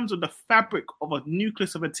in terms of the fabric of a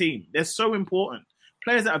nucleus of a team. They're so important.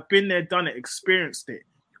 Players that have been there, done it, experienced it.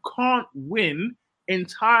 You can't win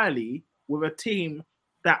entirely with a team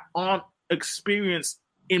that aren't experienced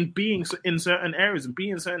in being in certain areas and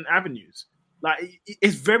being in certain avenues. Like,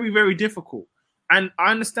 it's very, very difficult. And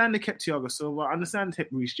I understand they kept Thiago Silva. I understand they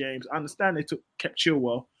kept Reece James. I understand they kept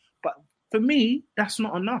Chilwell. But for me, that's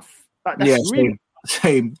not enough. Like, that's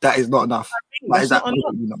same. That is not enough. That's not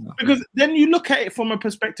enough. Because then you look at it from a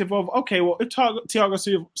perspective of, okay, well, if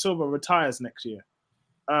Thiago Silva retires next year,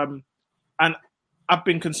 and I've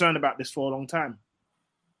been concerned about this for a long time,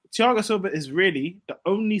 Thiago Silva is really the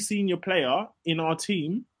only senior player in our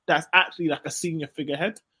team that's actually like a senior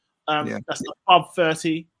figurehead. That's above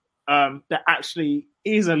 30. That actually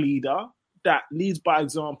is a leader that leads by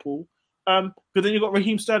example. But then you've got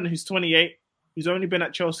Raheem Sterling, who's 28. He's only been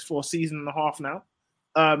at Chelsea for a season and a half now.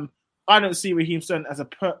 I don't see Raheem Sterling as a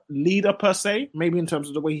leader per se, maybe in terms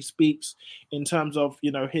of the way he speaks, in terms of,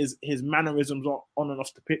 you know, his mannerisms on and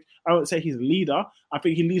off the pitch. I wouldn't say he's a leader. I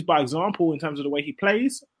think he leads by example in terms of the way he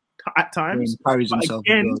plays at times. He carries himself.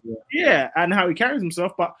 Again, and how he carries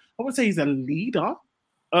himself. But I wouldn't say he's a leader.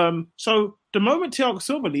 So the moment Thiago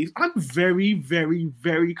Silva leaves, I'm very, very,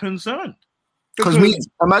 very concerned. Because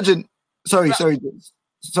imagine... Sorry. Go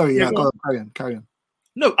on, carry on.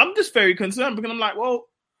 No, I'm just very concerned because I'm like, well,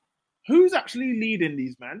 who's actually leading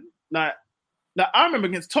these men? Like I remember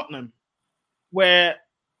against Tottenham, where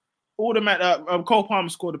all the Cole Palmer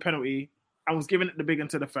scored a penalty and was giving it the big one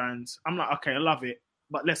to the fans. I'm like, okay, I love it,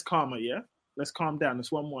 but let's calm it, yeah. Let's calm down.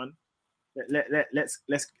 It's 1-1.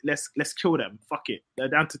 Let's kill them. Fuck it. They're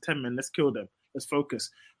down to 10 men. Let's kill them. Let's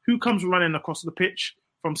focus. Who comes running across the pitch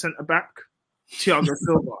from centre back? Thiago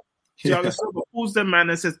Silva. Thiago Silva pulls them man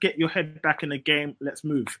and says, get your head back in the game. Let's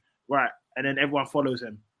move. Right. And then everyone follows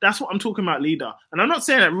him. That's what I'm talking about, leader. And I'm not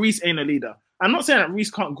saying that Reece ain't a leader. I'm not saying that Reece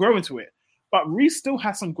can't grow into it. But Reece still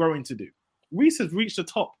has some growing to do. Reece has reached the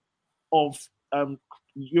top of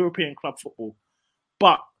European club football.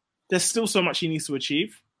 But there's still so much he needs to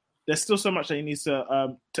achieve. There's still so much that he needs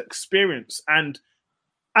to experience. And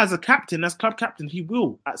as a captain, as club captain, he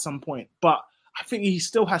will at some point. But I think he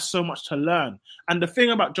still has so much to learn. And the thing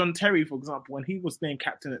about John Terry, for example, when he was named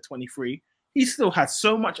captain at 23, he still had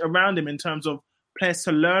so much around him in terms of players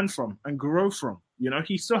to learn from and grow from. You know,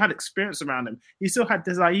 he still had experience around him. He still had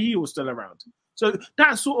Desai was still around. So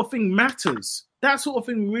that sort of thing matters. That sort of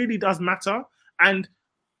thing really does matter. And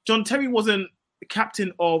John Terry wasn't the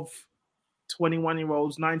captain of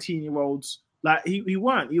 21-year-olds, 19-year-olds. Like, he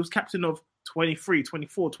weren't. He was captain of 23,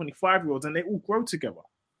 24, 25-year-olds, and they all grow together.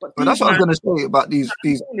 But that's what I was going to say about these.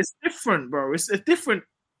 It's different, bro. It's a different.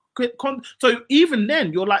 So even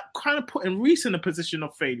then, you're like kind of putting Reece in a position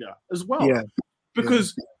of failure as well. Yeah.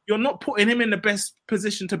 Because you're not putting him in the best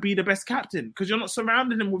position to be the best captain, because you're not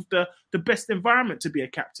surrounding him with the best environment to be a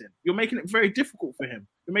captain. You're making it very difficult for him.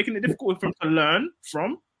 You're making it difficult for him to learn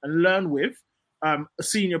from and learn with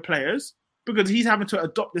senior players, because he's having to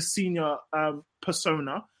adopt this senior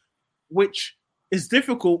persona, which is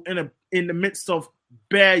difficult in the midst of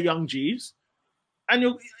bare young G's,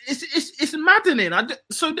 and it's maddening.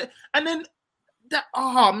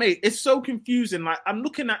 Mate, it's so confusing. Like, I'm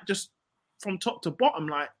looking at just from top to bottom,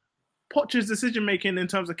 like Poch's decision making in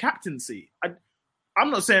terms of captaincy. I'm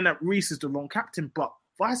not saying that Reece is the wrong captain, but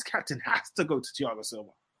vice captain has to go to Thiago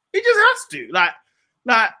Silva. He just has to.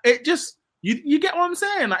 Like it just you get what I'm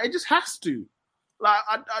saying? Like, it just has to. Like,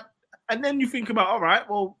 and then you think about, all right,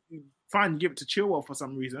 well, fine, you give it to Chilwell for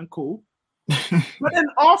some reason, cool. But then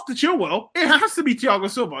after Chilwell, it has to be Thiago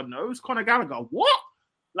Silva. No, it's Conor Gallagher. What?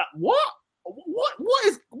 Like, what?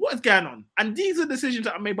 What is going on? And these are decisions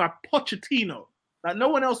that are made by Pochettino. Like, no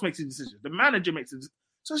one else makes these decisions. The manager makes it.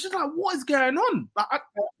 So it's just like, what is going on? Like,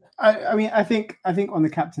 I think on the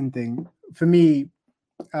captain thing, for me,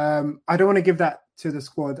 I don't want to give that to the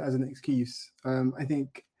squad as an excuse.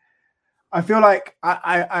 I feel like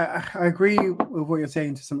I agree with what you're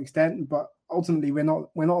saying to some extent, but ultimately we're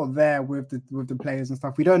not there with the players and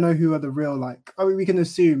stuff. We don't know who are the real, like, I mean, we can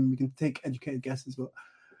assume, we can take educated guesses, but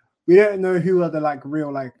we don't know who are the like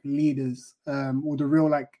real like leaders, or the real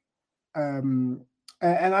like and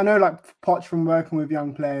I know like Poch from working with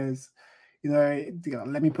young players,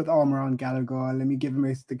 let me put the arm around Gallagher, let me give him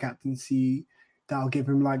the captaincy, that'll give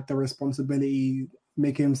him like the responsibility,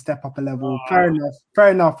 make him step up a level.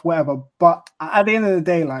 Fair enough, whatever. But at the end of the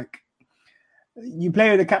day, like, you play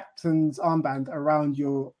with the captain's armband around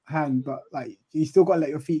your hand, but like you still got to let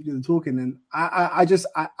your feet do the talking. And I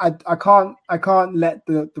can't let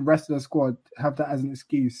the rest of the squad have that as an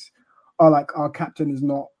excuse. Or like our captain is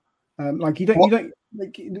not like you don't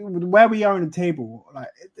like where we are in the table. Like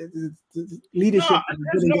leadership.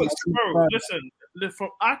 Listen,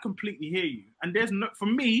 I completely hear you, and for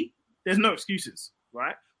me, there's no excuses,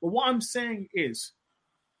 right? But what I'm saying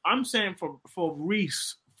for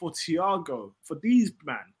Reece, for Thiago, for these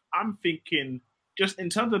man, I'm thinking just in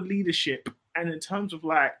terms of leadership and in terms of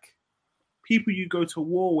like people you go to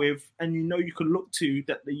war with and you can look to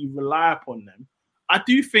that you rely upon them. I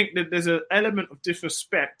do think that there's an element of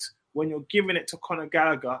disrespect when you're giving it to Conor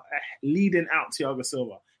Gallagher, leading out Thiago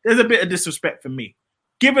Silva. There's a bit of disrespect for me.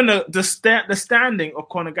 Given the standing of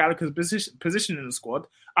Conor Gallagher's position in the squad,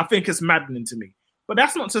 I think it's maddening to me. But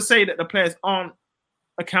that's not to say that the players aren't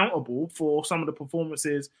accountable for some of the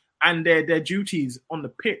performances and their duties on the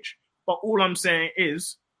pitch. But all I'm saying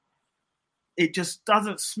is it just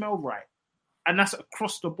doesn't smell right. And that's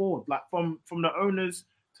across the board, like from the owners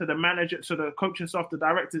to the manager to the coaching staff, the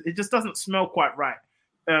directors. It just doesn't smell quite right.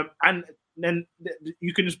 And then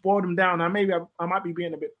you can just boil them down. Now, maybe I might be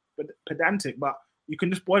being a bit pedantic, but you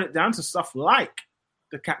can just boil it down to stuff like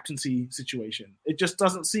the captaincy situation. It just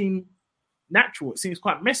doesn't seem natural. It seems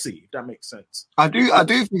quite messy, if that makes sense. I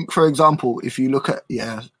do think, for example, if you look at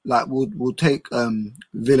like we'll take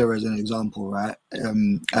Villa as an example, right?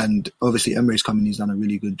 And obviously Emery's coming, he's done a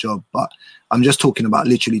really good job, but I'm just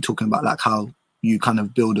literally talking about like how you kind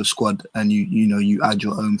of build a squad and you add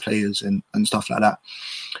your own players and stuff like that.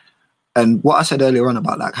 And what I said earlier on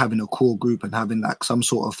about like having a core group and having like some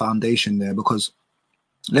sort of foundation there, because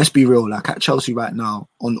let's be real, like at Chelsea right now,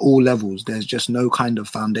 on all levels, there's just no kind of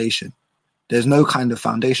foundation. There's no kind of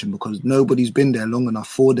foundation because nobody's been there long enough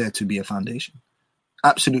for there to be a foundation.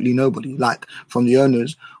 Absolutely nobody. Like from the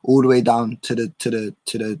owners all the way down to the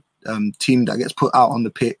team that gets put out on the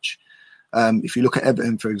pitch. If you look at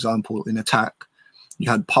Everton, for example, in attack,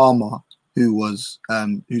 you had Palmer, who's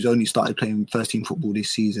only started playing first team football this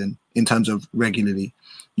season in terms of regularly.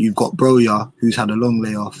 You've got Broja, who's had a long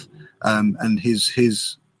layoff, and he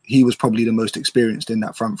was probably the most experienced in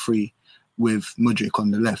that front three with Mudryk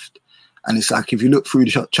on the left. And it's like, if you look through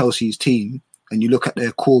Chelsea's team and you look at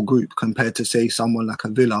their core group compared to, say, someone like a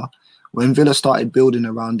Villa, when Villa started building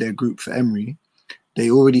around their group for Emery, they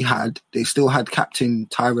still had captain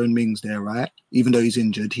Tyrone Mings there, right? Even though he's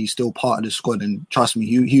injured, he's still part of the squad. And trust me,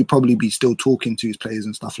 he'd probably be still talking to his players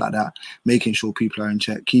and stuff like that, making sure people are in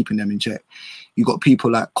check, keeping them in check. You got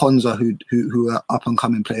people like Konza who are up and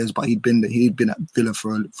coming players, but he'd been at Villa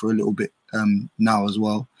for a little bit now as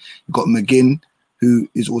well. You got McGinn, who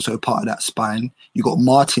is also part of that spine. You got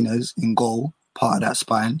Martinez in goal, part of that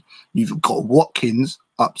spine. You've got Watkins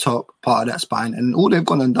up top, part of that spine. And all they've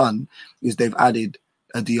gone and done is they've added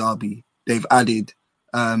a Diaby. They've added,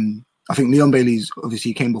 I think Leon Bailey's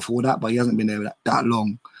obviously came before that, but he hasn't been there that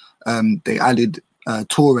long. They added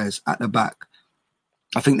Torres at the back.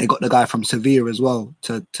 I think they got the guy from Sevilla as well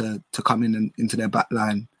to come in and into their back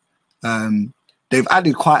line. They've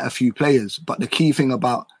added quite a few players, but the key thing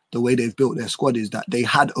about the way they've built their squad is that they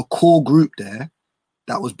had a core group there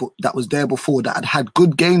that was there before, that had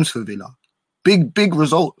good games for Villa, big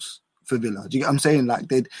results for Villa. Do you get what I'm saying? Like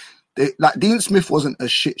they like Dean Smith wasn't a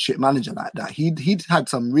shit manager like that. He'd had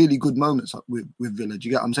some really good moments with Villa. Do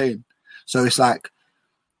you get what I'm saying? So it's like,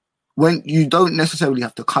 when you don't necessarily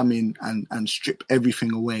have to come in and strip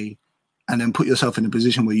everything away and then put yourself in a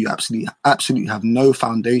position where you absolutely have no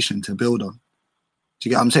foundation to build on. Do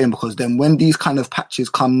you get what I'm saying? Because then when these kind of patches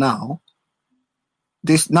come now,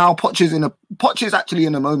 Poch is actually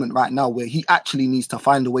in a moment right now where he actually needs to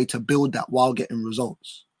find a way to build that while getting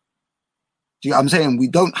results. Do you get what I'm saying? We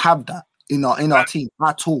don't have that in our team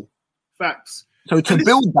at all. Facts. So to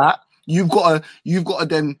build that, you've got to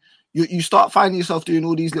then you start finding yourself doing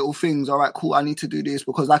all these little things. All right, cool, I need to do this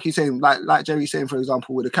because, like you're saying, like Jerry's saying, for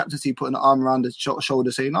example, with the captaincy, putting the arm around the shoulder,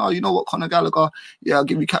 saying, "Oh, you know what, Conor Gallagher, yeah, I'll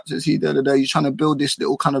give you captaincy." You're trying to build this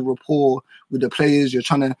little kind of rapport with the players. You're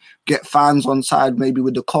trying to get fans on side, maybe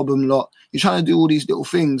with the Cobham lot. You're trying to do all these little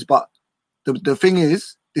things, but the thing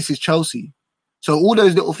is, this is Chelsea. So all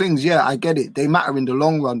those little things, yeah, I get it. They matter in the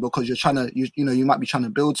long run because you're trying to, you might be trying to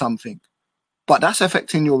build something, but that's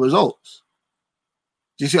affecting your results.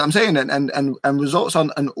 Do you see what I'm saying? And results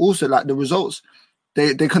on, and also like the results,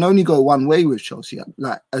 they can only go one way with Chelsea.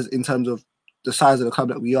 Like as in terms of the size of the club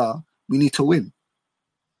that we are, we need to win.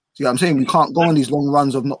 See what I'm saying? We can't go on these long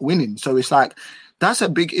runs of not winning. So it's like that's a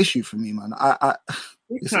big issue for me, man.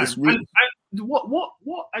 It's really...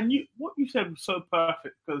 and what you said was so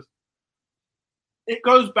perfect because it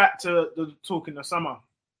goes back to the talk in the summer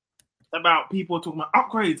about people talking about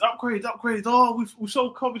upgrades. Oh, we've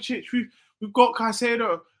sold Kovacic. We've got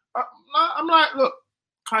Caicedo. I'm like, look,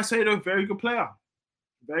 Caicedo, very good player.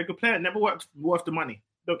 Never worth the money.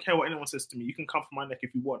 Don't care what anyone says to me. You can come for my neck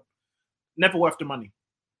if you want. Never worth the money.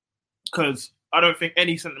 Because I don't think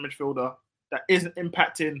any centre midfielder that isn't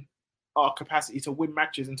impacting our capacity to win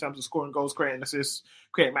matches in terms of scoring goals, creating assists,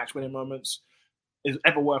 creating match-winning moments is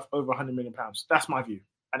ever worth over £100 million. That's my view,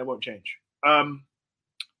 and it won't change.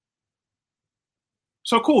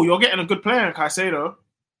 So cool, you're getting a good player in Caicedo,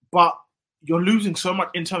 but you're losing so much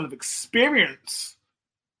in terms of experience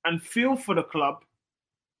and feel for the club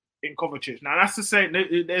in Kovacic. Now, that's to say,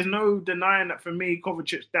 there's no denying that for me,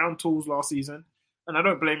 Kovacic down tools last season, and I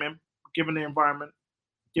don't blame him, given the environment,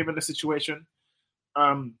 given the situation.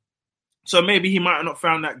 So maybe he might have not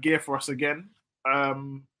found that gear for us again.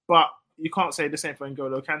 But you can't say the same for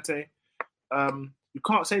N'Golo Kante. You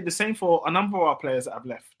can't say the same for a number of our players that have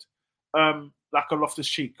left, like a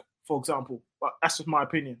Loftus-Cheek, for example. But that's just my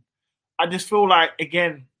opinion. I just feel like,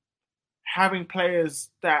 again, having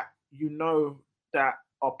players that that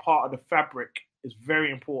are part of the fabric is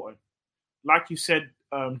very important. Like you said,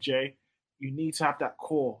 Jay, you need to have that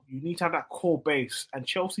core. You need to have that core base. And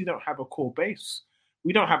Chelsea don't have a core base.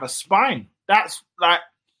 We don't have a spine. That's like,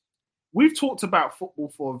 we've talked about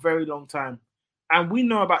football for a very long time. And we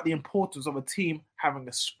know about the importance of a team having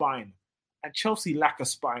a spine. And Chelsea lack a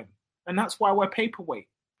spine. And that's why we're paperweight.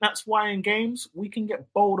 That's why in games, we can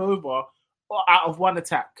get bowled over out of one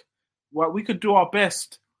attack. Where we could do our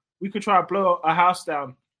best. We could try to blow a house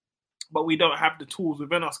down. But we don't have the tools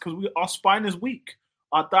within us because our spine is weak.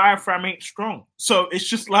 Our diaphragm ain't strong. So it's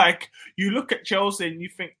just like you look at Chelsea and you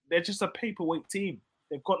think they're just a paperweight team.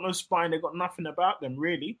 They've got no spine. They've got nothing about them,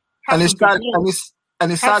 really. And it's sad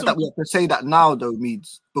that we have to say that now, though,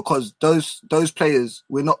 Meads, because those players,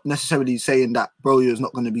 we're not necessarily saying that Brojo is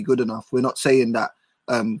not going to be good enough. We're not saying that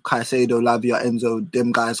Caicedo, Lavia, Enzo,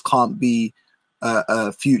 them guys can't be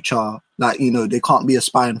a future, like, they can't be a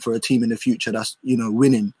spine for a team in the future that's,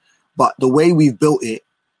 winning. But the way we've built it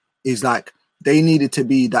is like they needed to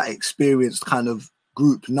be that experienced kind of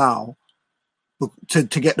group now to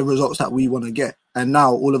get the results that we want to get. And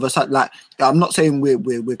now all of a sudden, like, I'm not saying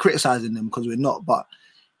we're criticizing them because we're not, but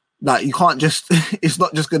like you can't just it's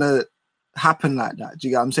not just gonna happen like that. Do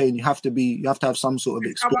you get what I'm saying? You have to have some sort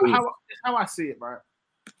of experience. How I see it, right?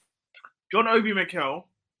 John Obi Mikel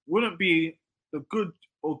wouldn't be the good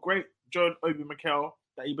or great John Obi Mikel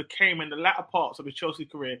that he became in the latter parts of his Chelsea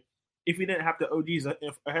career if he didn't have the OGs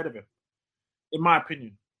ahead of him, in my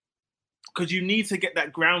opinion. Because you need to get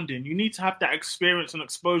that grounding. You need to have that experience and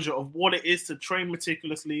exposure of what it is to train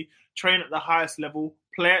meticulously, train at the highest level,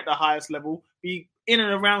 play at the highest level, be in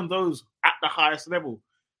and around those at the highest level.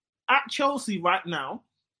 At Chelsea right now,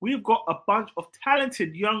 we've got a bunch of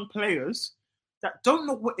talented young players that don't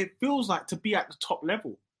know what it feels like to be at the top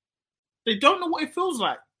level. They don't know what it feels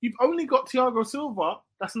like. You've only got Thiago Silva,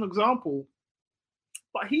 that's an example,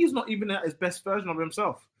 but he's not even at his best version of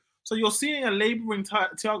himself. So you're seeing a labouring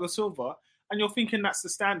Thiago Silva and you're thinking that's the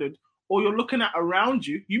standard, or you're looking at around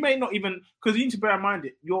you. You may not even, because you need to bear in mind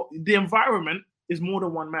the environment is more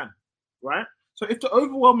than one man, right? So if the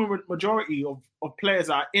overwhelming majority of players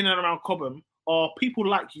are in and around Cobham are people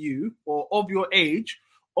like you or of your age,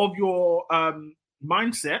 of your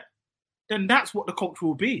mindset, then that's what the culture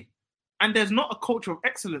will be. And there's not a culture of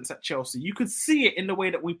excellence at Chelsea. You could see it in the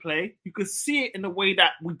way that we play. You could see it in the way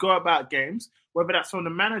that we go about games, whether that's from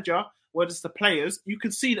the manager, whether it's the players. You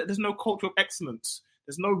could see that there's no culture of excellence.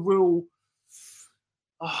 There's no real,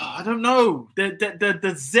 I don't know,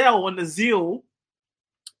 the zeal and the zeal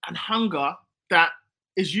and hunger that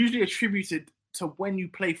is usually attributed to when you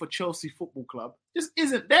play for Chelsea Football Club just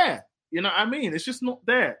isn't there. You know what I mean? It's just not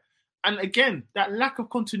there. And again, that lack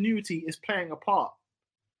of continuity is playing a part.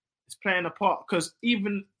 It's playing a part because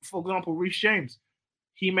even, for example, Reece James,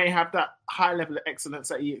 he may have that high level of excellence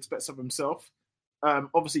that he expects of himself.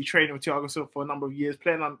 Obviously, training with Thiago Silva for a number of years,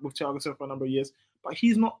 playing with Thiago Silva for a number of years, but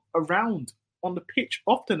he's not around on the pitch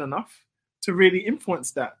often enough to really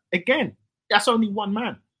influence that. Again, that's only one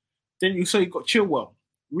man. Then you've got Chilwell,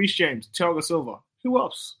 Reece James, Thiago Silva. Who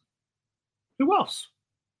else? Who else?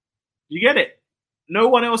 You get it? No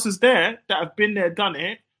one else is there that have been there, done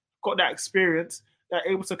it, got that experience, that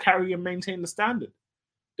are able to carry and maintain the standard.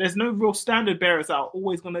 There's no real standard bearers that are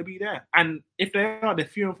always going to be there. And if they are, they're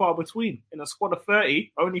few and far between. In a squad of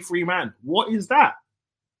 30, only 3 men. What is that?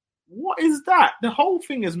 What is that? The whole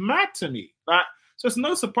thing is mad to me. So it's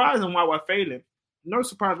no surprise on why we're failing. No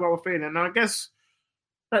surprise why we're failing. And I guess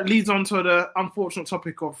that leads on to the unfortunate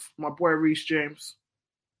topic of my boy Reece James.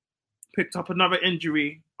 Picked up another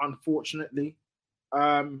injury, unfortunately.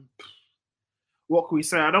 What can we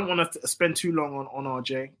say? I don't want to spend too long on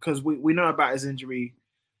RJ because we know about his injury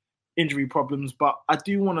problems, but I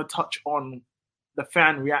do want to touch on the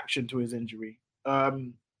fan reaction to his injury. I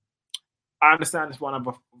understand it's one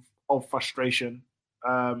of frustration,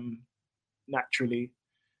 naturally,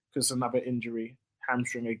 because another injury,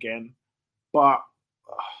 hamstring again. But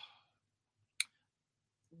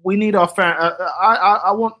we need our fan.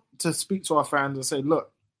 I want to speak to our fans and say,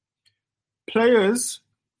 look, players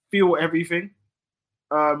feel everything.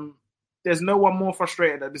 There's no one more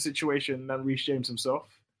frustrated at the situation than Reece James himself.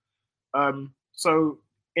 So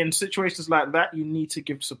in situations like that, you need to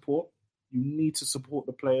give support. You need to support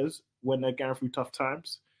the players when they're going through tough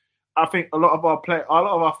times. I think a lot of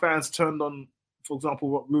our fans turned on, for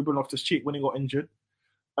example, Ruben Loftus-Cheek when he got injured,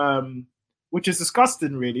 which is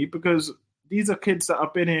disgusting, really, because these are kids that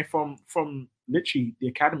have been here from literally the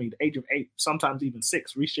academy, the age of 8, sometimes even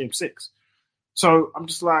 6. Reece James 6. So I'm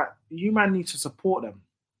just like, you man need to support them,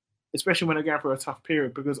 especially when they're going through a tough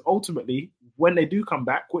period, because ultimately, when they do come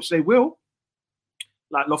back, which they will,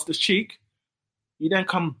 like Loftus-Cheek, you then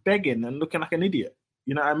come begging and looking like an idiot.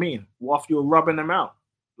 You know what I mean? After you're rubbing them out.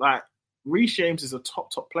 Like, Reece James is a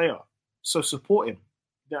top player, so support him.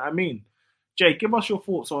 You know what I mean? Jay, give us your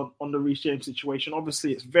thoughts on the Reece James situation.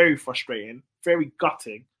 Obviously, it's very frustrating, very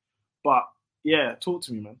gutting, but yeah, talk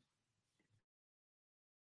to me, man.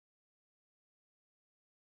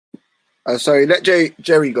 Sorry, let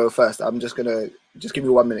Jerry go first. I'm just gonna give me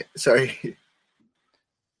 1 minute. Sorry.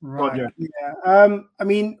 Right. Yeah. I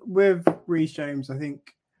mean, with Reece James, I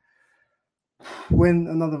think when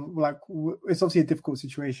it's obviously a difficult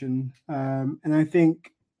situation, and I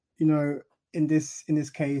think in this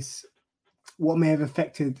case, what may have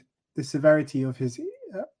affected the severity of his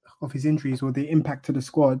injuries or the impact to the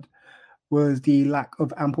squad was the lack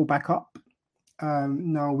of ample backup.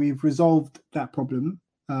 Now we've resolved that problem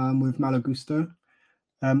with Malo Gusto.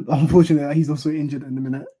 Unfortunately, he's also injured in the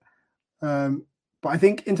minute. But I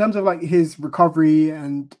think in terms of like his recovery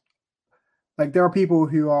and like there are people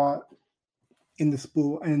who are in the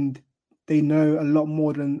sport and they know a lot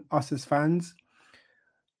more than us as fans.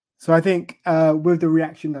 So I think with the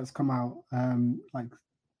reaction that's come out, like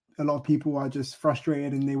a lot of people are just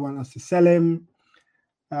frustrated and they want us to sell him.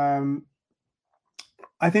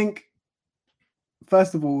 I think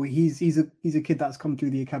first of all, he's a kid that's come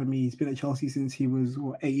through the academy. He's been at Chelsea since he was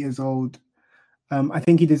 8 years old. I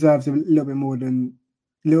think he deserves a little bit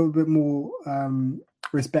more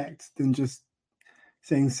respect than just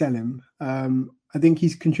saying sell him. I think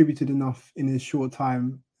he's contributed enough in his short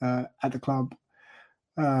time at the club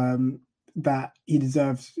that he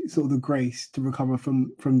deserves sort of the grace to recover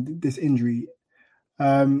from this injury.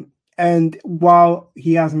 And while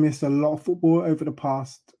he has missed a lot of football over the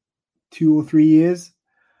past 2 or 3 years,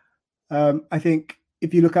 I think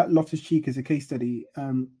if you look at Loftus-Cheek as a case study,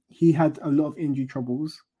 he had a lot of injury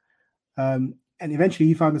troubles. And eventually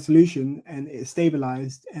he found a solution and it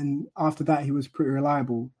stabilized. And after that, he was pretty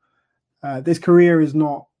reliable. This career is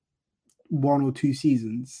not 1 or 2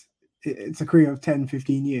 seasons. It's a career of 10,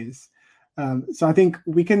 15 years. So I think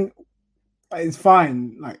it's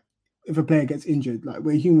fine. Like if a player gets injured, like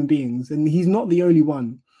we're human beings and he's not the only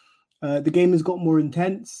one. The game has got more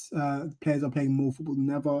intense. Players are playing more football than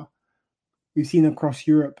ever. We've seen across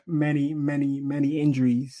Europe many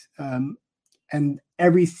injuries. And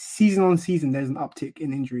every season on season, there's an uptick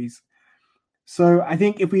in injuries. So I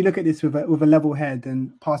think if we look at this with a level head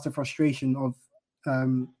and past the frustration of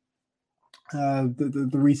the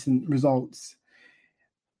recent results,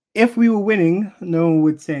 if we were winning, no one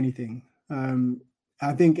would say anything.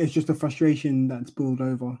 I think it's just a frustration that's boiled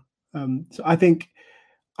over. So I think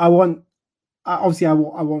I want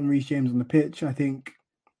Reece James on the pitch. I think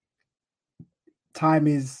time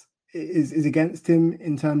is against him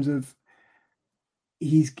in terms of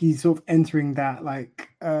he's sort of entering that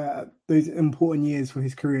those important years for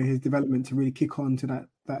his career, his development to really kick on to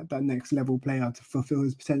that next level player to fulfill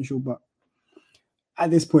his potential. But at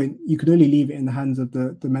this point, you can only leave it in the hands of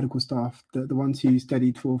the medical staff, the ones who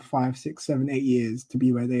studied for 5, 6, 7, 8 years to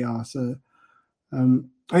be where they are. So I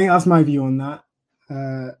think that's my view on that.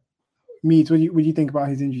 Meads, what do you think about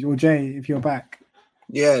his injuries? Or Jay, if you're back?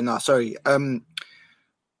 Yeah, no, sorry.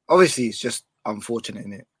 Obviously, it's just unfortunate,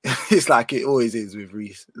 innit? It's like it always is with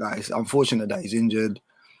Reece. Like, it's unfortunate that he's injured.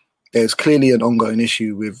 There's clearly an ongoing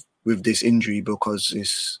issue with this injury because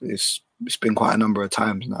it's been quite a number of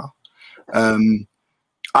times now.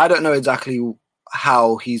 I don't know exactly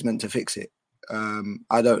how he's meant to fix it.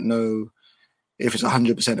 I don't know if it's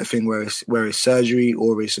 100% a thing where it's surgery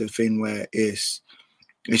or it's a thing where it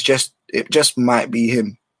just might be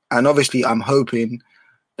him. And obviously, I'm hoping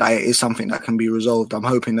that it is something that can be resolved. I'm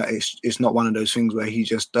hoping that it's not one of those things where he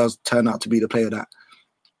just does turn out to be the player that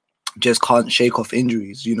just can't shake off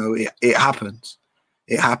injuries. You know, it happens.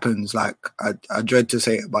 It happens. Like, I dread to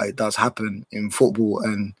say it, but it does happen in football,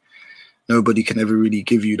 and nobody can ever really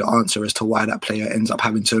give you the answer as to why that player ends up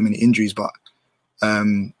having so many injuries. But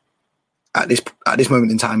at this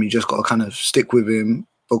moment in time, you just got to kind of stick with him,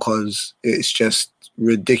 because it's just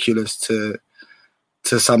ridiculous to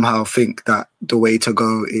somehow think that the way to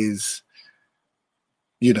go is,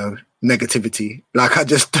 you know, negativity. Like, I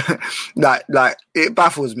just like it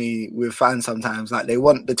baffles me with fans sometimes. Like, they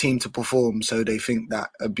want the team to perform, so they think that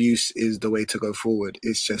abuse is the way to go forward.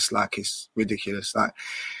 It's just like, it's ridiculous.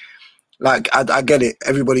 Like I get it.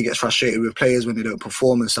 Everybody gets frustrated with players when they don't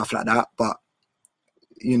perform and stuff like that. But,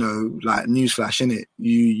 you know, like, newsflash, innit?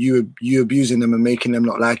 You abusing them and making them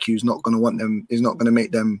not like you is not going to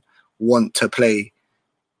make them want to play,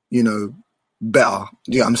 you know, better.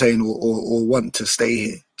 Do you get what I'm saying? Or want to stay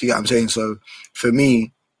here. Do you get what I'm saying? So for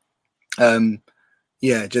me,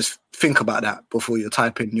 just think about that before you're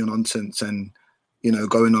typing your nonsense and, you know,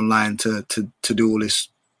 going online to do all this,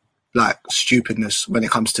 like, stupidness when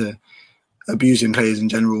it comes to abusing players in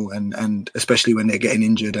general, and especially when they're getting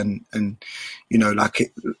injured, and you know,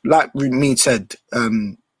 like Mead said,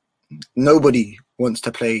 nobody wants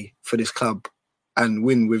to play for this club and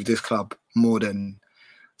win with this club more than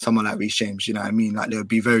someone like Reece James. You know what I mean? Like, there would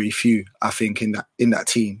be very few, I think, in that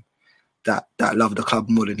team that love the club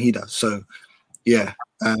more than he does. So yeah,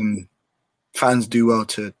 fans do well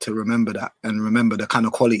to remember that, and remember the kind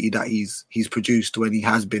of quality that he's produced when he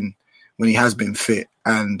has been fit.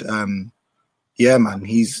 And yeah, man,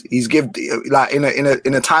 he's give, like, in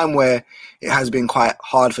a time where it has been quite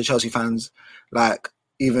hard for Chelsea fans, like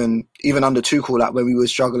even under Tuchel, like when we were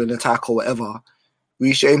struggling in attack or whatever,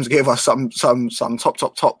 Reece James gave us some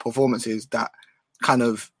top performances that kind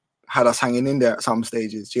of had us hanging in there at some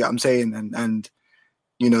stages. Do you get what I'm saying? And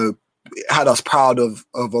you know, had us proud of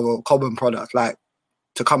a common product, like,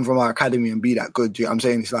 to come from our academy and be that good. Do you get what I'm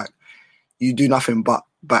saying? It's like, you do nothing but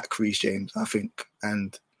back Reece James, I think.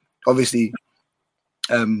 And obviously,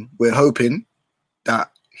 we're hoping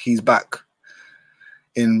that he's back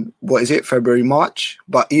in, what is it, February, March.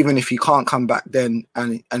 But even if he can't come back then,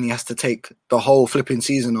 and he has to take the whole flipping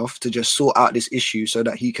season off to just sort out this issue so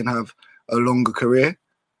that he can have a longer career,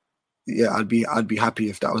 yeah, I'd be happy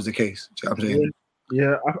if that was the case. Do you know what I'm saying?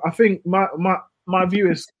 Yeah, I think my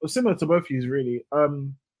view is similar to both of you, really.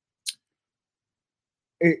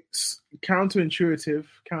 It's counterintuitive,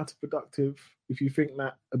 counterproductive if you think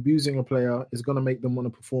that abusing a player is going to make them want to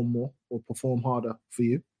perform more or perform harder for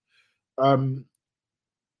you.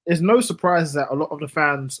 It's no surprise that a lot of the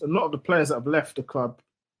fans, a lot of the players that have left the club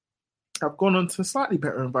have gone on to slightly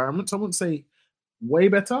better environments. I wouldn't say way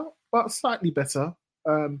better, but slightly better.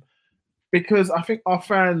 Because I think our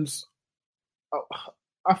fans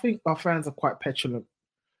are quite petulant.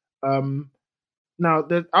 Now,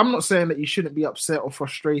 I'm not saying that you shouldn't be upset or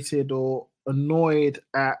frustrated or annoyed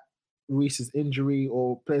at Reece's injury,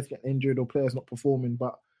 or players getting injured, or players not performing,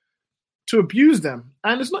 but to abuse them,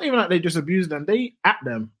 and it's not even like they just abuse them, they at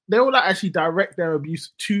them. They will actually direct their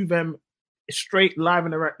abuse to them straight live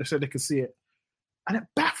and direct so they can see it. And it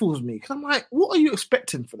baffles me, because I'm like, what are you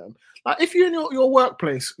expecting for them? Like, if you're in your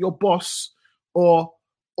workplace, your boss or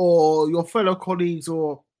your fellow colleagues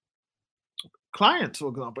or clients, for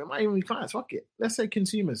example, it might even be clients, fuck it, let's say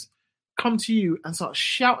consumers, come to you and start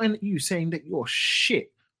shouting at you saying that you're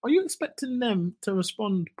shit, are you expecting them to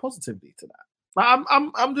respond positively to that? Like,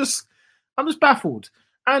 I'm just baffled.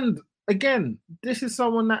 And again, this is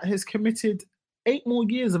someone that has committed 8 more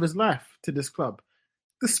years of his life to this club.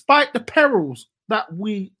 Despite the perils that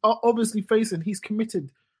we are obviously facing, he's committed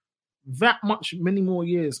that many more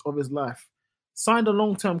years of his life, signed a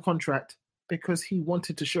long-term contract because he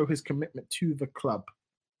wanted to show his commitment to the club.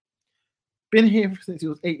 Been here since he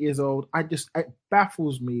was 8 years old. It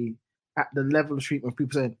baffles me at the level of treatment of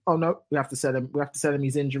people saying, oh no, we have to sell him. We have to sell him.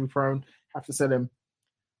 He's injury prone. Have to sell him.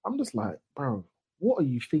 I'm just like, bro, what are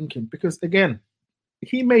you thinking? Because again,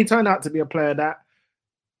 he may turn out to be a player that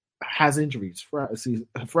has injuries throughout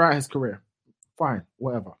his career. Fine,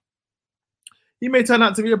 whatever. he may turn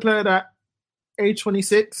out to be a player that age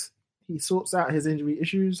 26, he sorts out his injury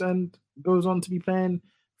issues and goes on to be playing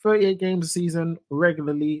 38 games a season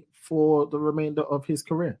regularly for the remainder of his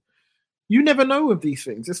career. You never know with these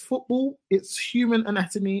things. It's football. It's human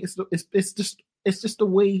anatomy. It's just the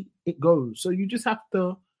way it goes. So you just have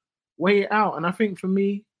to weigh it out. And I think for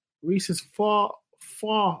me, Reece is far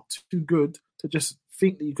too good to just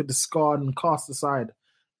think that you could discard and cast aside,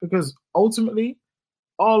 because ultimately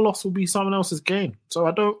our loss will be someone else's gain.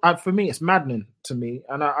 So for me, it's maddening to me.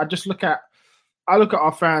 And I just look at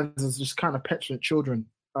our fans as just kind of petulant children.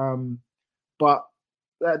 But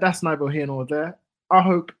that's neither here nor there. I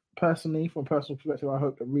hope, personally, from a personal perspective, I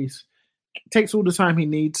hope that Reece takes all the time he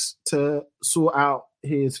needs to sort out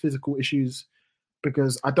his physical issues,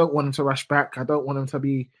 because I don't want him to rush back. I don't want him to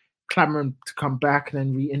be clamoring to come back and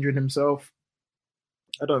then re-injuring himself.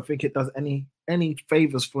 I don't think it does any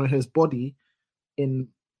favors for his body in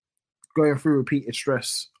going through repeated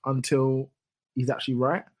stress until he's actually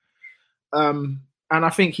right. And I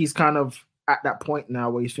think he's kind of at that point now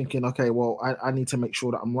where he's thinking, okay, well, I need to make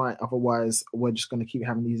sure that I'm right. Otherwise, we're just going to keep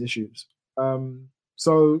having these issues.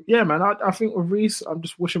 So, yeah, man, I think with Reece, I'm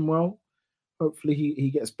just wishing well. Hopefully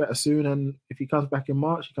he gets better soon. And if he comes back in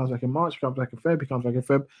March, he comes back in March. If he comes back in Feb, he comes back in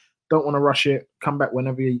Feb. Don't want to rush it. Come back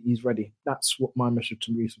whenever he's ready. That's what my message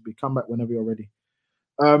to Reece would be. Come back whenever you're ready.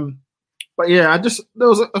 But yeah, there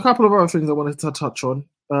was a couple of other things I wanted to touch on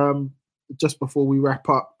just before we wrap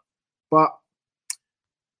up. But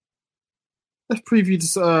let's preview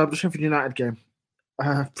the Sheffield United game,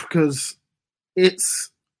 because it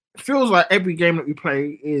feels like every game that we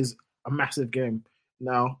play is a massive game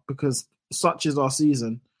now, because such is our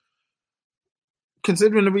season.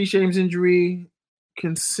 Considering the Reece James injury,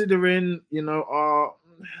 considering our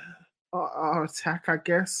attack, I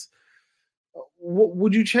guess, what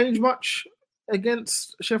would you change much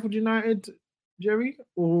against Sheffield United, Jerry,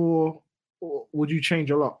 or would you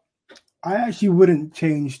change a lot? I actually wouldn't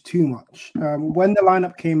change too much. When the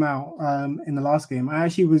lineup came out in the last game, I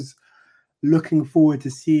actually was looking forward to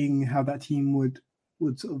seeing how that team would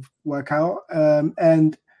sort of work out.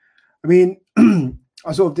 And I mean,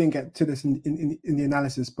 I sort of didn't get to this in the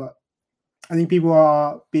analysis, but I think people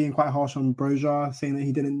are being quite harsh on Broja, saying that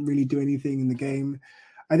he didn't really do anything in the game.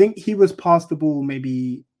 I think he was past the ball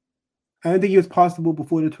maybe. I don't think he was past the ball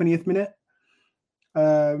before the 20th minute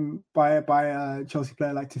by a Chelsea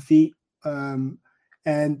player like Tafit.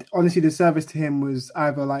 And honestly, the service to him was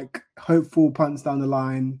either like hopeful punts down the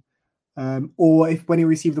line, or if when he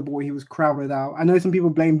received the ball, he was crowded out. I know some people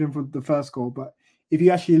blamed him for the first goal, but if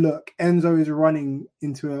you actually look, Enzo is running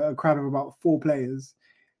into a crowd of about 4 players,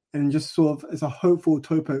 and just sort of it's a hopeful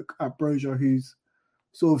toe poke at Broja, who's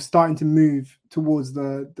sort of starting to move towards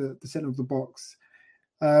the center of the box.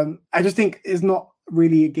 I just think it's not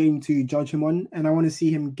really a game to judge him on, and I want to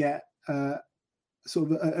see him get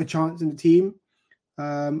sort of a chance in the team.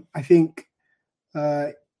 I think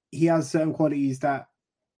he has certain qualities that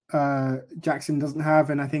Jackson doesn't have,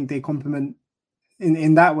 and I think they complement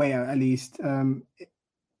in that way at least.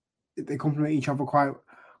 They complement each other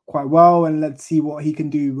quite well, and let's see what he can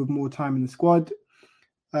do with more time in the squad.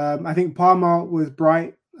 I think Palmer was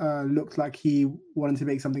bright, looked like he wanted to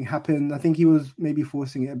make something happen. I think he was maybe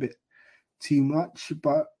forcing it a bit too much,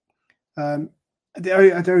 but the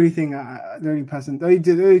only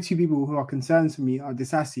two people who are concerned for me are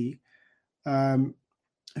Disasi,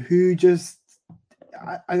 who just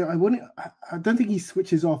I don't think he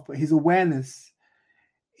switches off, but his awareness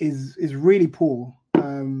is really poor.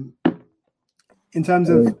 In terms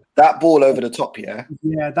of that ball over the top, yeah,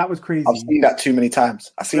 that was crazy. I've seen that too many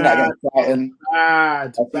times. I've seen that against Brighton.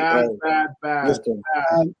 Bad.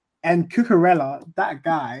 And Cucurella, that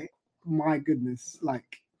guy, my goodness, like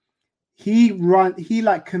he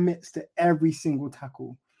commits to every single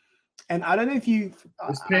tackle. And I don't know if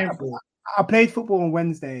it's painful. I played football on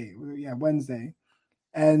Wednesday,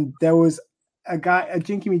 and there was a guy, a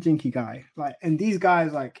jinky guy, like, and these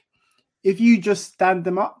guys, like, if you just stand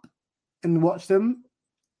them up and watch them,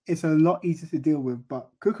 it's a lot easier to deal with. But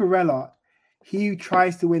Cucurella, he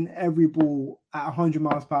tries to win every ball at 100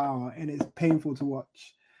 miles per hour, and it's painful to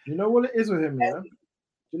watch. You know what it is with him, yeah?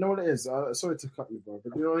 You know what it is? Sorry to cut you, bro,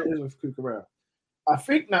 but you know what it is with Cucurella? I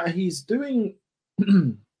think that he's doing...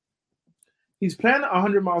 he's playing at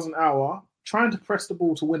 100 miles an hour, trying to press the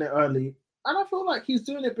ball to win it early. And I feel like he's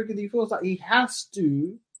doing it because he feels like he has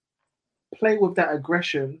to play with that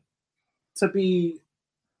aggression to be...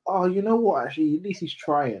 oh, you know what? Actually, at least he's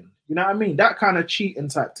trying. You know what I mean? That kind of cheating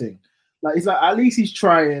type thing. Like, it's like, at least he's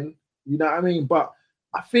trying. You know what I mean? But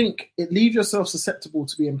I think it leaves yourself susceptible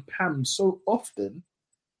to being pammed so often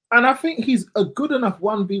And I think he's a good enough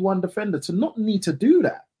 1v1 defender to not need to do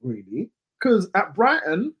that, really. Because at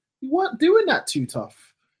Brighton, he weren't doing that too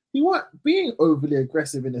tough. He weren't being overly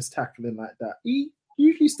aggressive in his tackling like that. He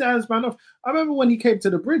usually stands man off. I remember when he came to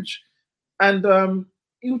the Bridge and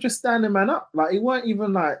he was just standing man up. Like, he weren't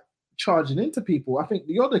even like charging into people. I think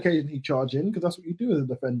the odd occasion he charged in because that's what you do as a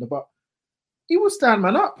defender. But he would stand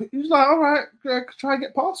man up. He was like, all right, try and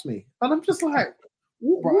get past me. And I'm just like,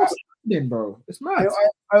 what's happening, bro? It's mad.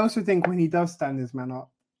 I also think when he does stand his man up,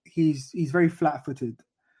 he's very flat-footed.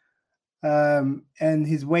 And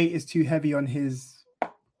his weight is too heavy on his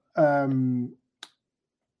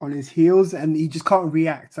heels, and he just can't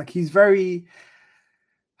react. Like, he's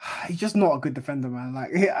just not a good defender, man.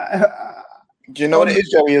 Like, do you know what it is,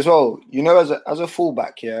 Jerry, as well? You know, as a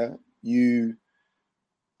fullback, as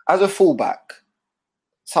a fullback,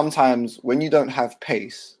 sometimes when you don't have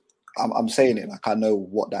pace, I'm saying it like I know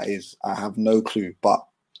what that is. I have no clue, but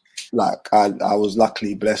like I was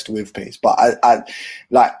luckily blessed with pace. But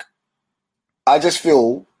I just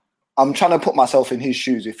feel I'm trying to put myself in his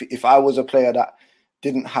shoes. If I was a player that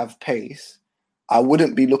didn't have pace, I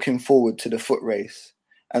wouldn't be looking forward to the foot race.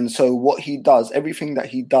 And so what he does, everything that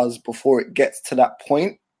he does before it gets to that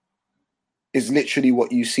point is literally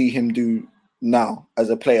what you see him do now as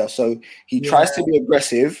a player. So he tries to be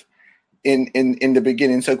aggressive in the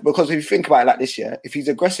beginning. So because if you think about it like this, if he's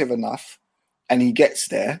aggressive enough and he gets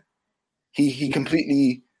there, he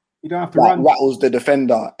completely rattles the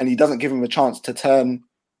defender and he doesn't give him a chance to turn,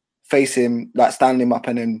 face him, like stand him up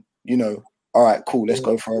and then, all right, cool, let's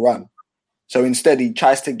go for a run. So instead, he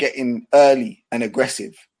tries to get in early and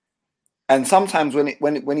aggressive. And sometimes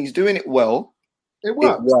when he's doing it well, it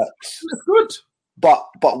works. It's good. But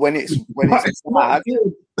when it's bad,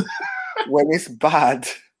 when it's bad,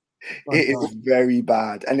 it is very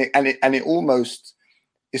bad, and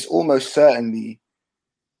it's almost certainly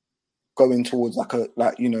going towards a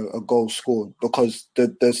goal scored, because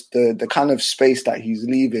the kind of space that he's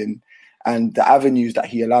leaving and the avenues that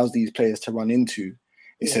he allows these players to run into,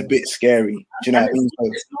 it's a bit scary. Do you know what I mean?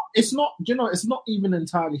 It's not even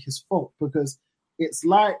entirely his fault, because it's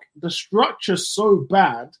like the structure's so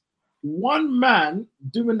bad. One man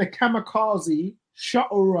doing the kamikaze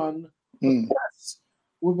shuttle run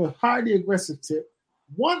with a highly aggressive tip.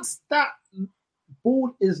 Once that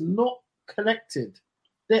ball is not collected,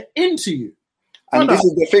 they're into you. And this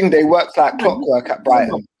is the thing, they work like clockwork at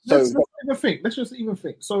Brighton. Let's just even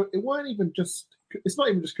think. So it's not even just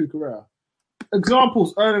Cucurella.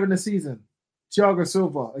 Examples earlier in the season, Thiago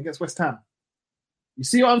Silva against West Ham. You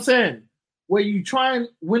see what I'm saying? Where you try and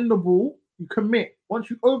win the ball, you commit. Once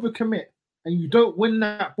you overcommit and you don't win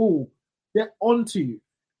that ball, they're onto you.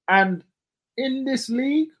 And in this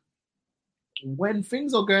league, when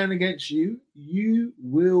things are going against you, you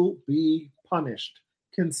will be punished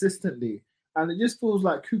consistently. And it just feels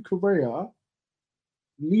like Cucurella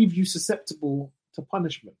leave you susceptible to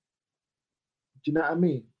punishment. Do you know what I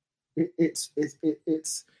mean? It's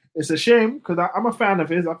a shame, because I'm a fan of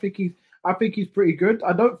his. I think he's pretty good.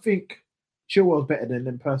 I don't think Chilwell's better than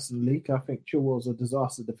him personally. I think Chilwell's a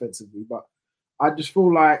disaster defensively, but I just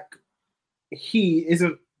feel like he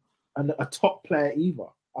isn't a top player either.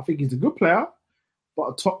 I think he's a good player, but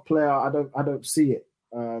a top player, I don't see it.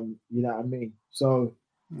 You know what I mean? So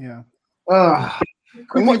yeah.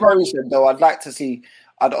 From what Barry said, though, I'd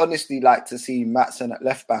honestly like to see Maatsen at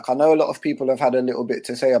left back. I know a lot of people have had a little bit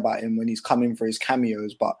to say about him when he's come in for his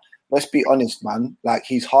cameos, but let's be honest, man. Like,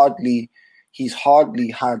 he's hardly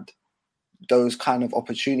had those kind of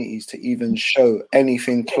opportunities to even show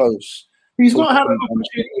anything close. He's not had an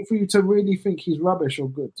opportunity for you to really think he's rubbish or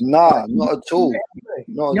good. Nah, not at all.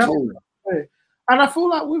 Not at all. And I feel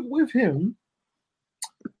like with him,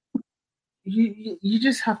 you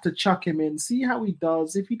just have to chuck him in, see how he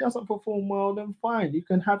does. If he doesn't perform well, then fine, you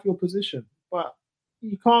can have your position. But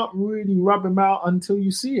you can't really rub him out until you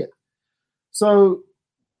see it. So,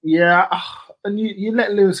 yeah, and you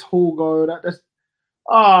let Lewis Hall go.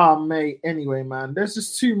 Mate, anyway, man, there's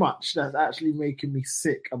just too much that's actually making me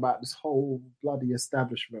sick about this whole bloody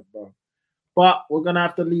establishment, bro. But we're going to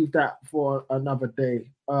have to leave that for another day.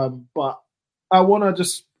 But I want to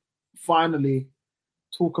just finally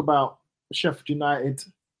talk about Sheffield United.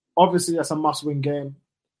 Obviously, that's a must-win game.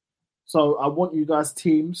 So I want you guys'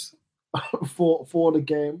 teams for the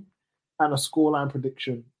game and a scoreline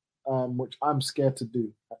prediction, which I'm scared to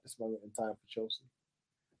do at this moment in time for Chelsea.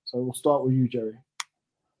 So we'll start with you, Jerry.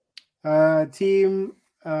 Team,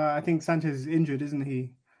 I think Sanchez is injured, isn't he?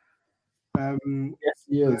 Yes,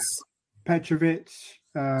 he is. Petrovic.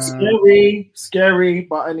 Scary,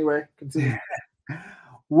 but anyway, continue.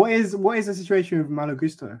 What is the situation with Malo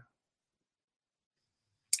Gusto?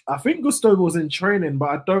 I think Gustavo's in training, but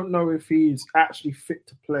I don't know if he's actually fit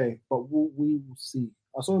to play. But we will see.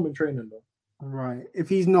 I saw him in training though. Right. If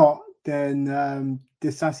he's not, then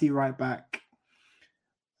Disasi right back,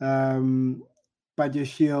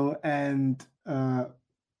 Badiashile and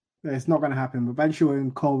it's not going to happen. But Badiashile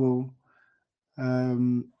and Colwell.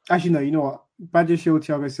 Actually, no. You know what? Badiashile,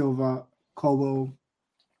 Thiago Silva, Colwell,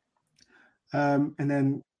 and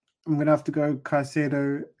then I'm going to have to go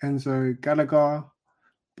Caicedo, Enzo, Gallagher.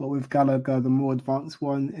 But with Gallagher, the more advanced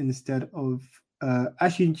one instead of...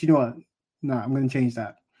 actually, do you know what? No, I'm going to change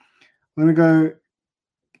that. I'm going to go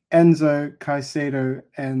Enzo, Caicedo,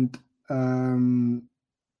 and...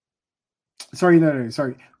 Sorry.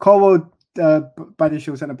 Colwell,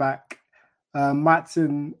 Badiashile centre-back,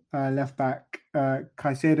 Matson, left back,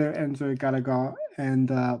 Caicedo, Enzo, Gallagher, and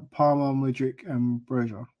Palmer, Mudryk, and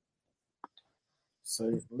Broja.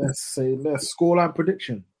 So let's scoreline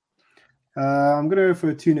prediction. I'm going to go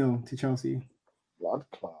for a 2-0 to Chelsea. Blood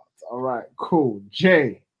clots. All right, cool.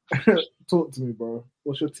 Jay, talk to me, bro.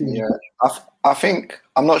 What's your team? Yeah, I think,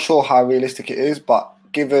 I'm not sure how realistic it is, but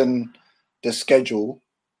given the schedule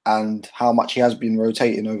and how much he has been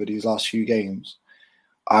rotating over these last few games,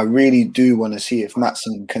 I really do want to see if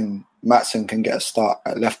Matson can get a start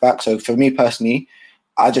at left back. So for me personally,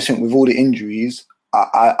 I just think with all the injuries,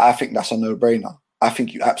 I think that's a no-brainer. I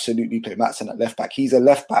think you absolutely play Matson at left back. He's a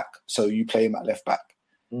left back, so you play him at left back.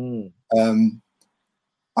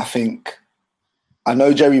 I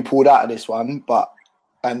know Jerry pulled out of this one,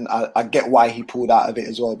 and I get why he pulled out of it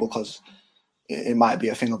as well, because it might be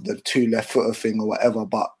a thing of the two left footer thing or whatever,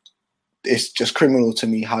 but it's just criminal to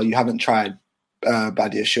me how you haven't tried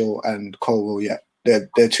Badiashile and Colwell yet.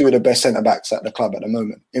 They're two of the best centre backs at the club at the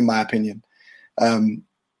moment, in my opinion.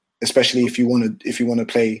 Especially if you want to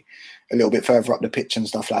play a little bit further up the pitch and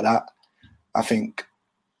stuff like that. I think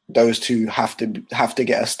those two have to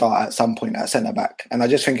get a start at some point at centre back, and I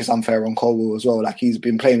just think it's unfair on Colwell as well. Like, he's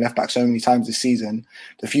been playing left back so many times this season.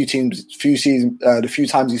 The few times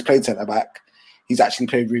he's played centre back, he's actually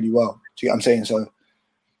played really well. Do you get what I'm saying? So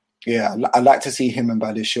yeah, I'd like to see him and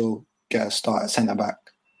Badiashile get a start at centre back,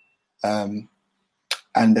 and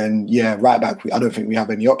then right back. I don't think we have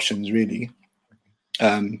any options really.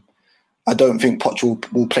 I don't think Poch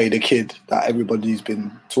will play the kid that everybody's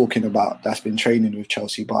been talking about that's been training with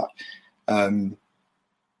Chelsea, but and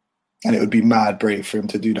it would be mad brave for him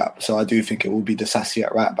to do that. So I do think it will be Disasi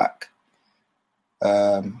at right back.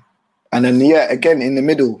 And then again in the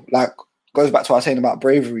middle, like, goes back to what I was saying about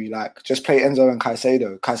bravery. Like, just play Enzo and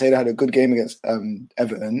Caicedo. Caicedo had a good game against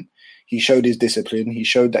Everton. He showed his discipline. He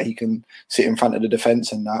showed that he can sit in front of the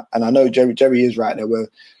defence and that. And I know Jerry is right.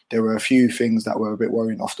 There were a few things that were a bit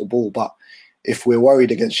worrying off the ball, but if we're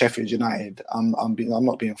worried against Sheffield United, I'm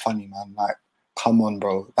not being funny, man. Like, come on,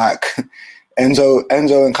 bro. Like, Enzo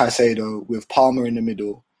and Caicedo with Palmer in the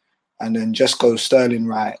middle, and then just go Sterling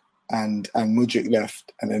right and Mudryk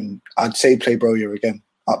left, and then I'd say play Broja again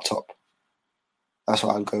up top. That's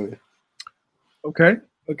what I'd go with. Okay.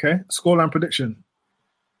 Scoreline prediction.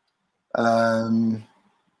 I'm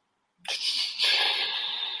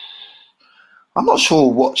not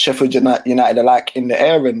sure what Sheffield United are like in the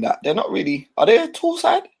air and that. They're not really... Are they a tall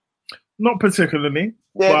side? Not particularly.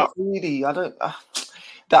 They're not really. I don't...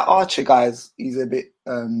 that Archer guy's... He's a bit...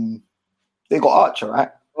 they got Archer,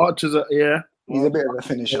 right? Archer's He's a bit of a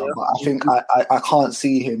finisher, but I think I can't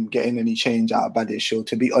see him getting any change out of Badiashile,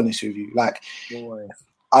 to be honest with you. Like,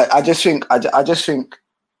 I just think...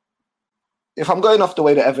 If I'm going off the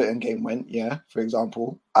way the Everton game went, for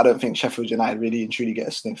example, I don't think Sheffield United really and truly get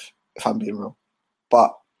a sniff, if I'm being real.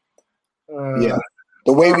 But the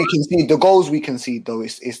way we concede, the goals we concede, though,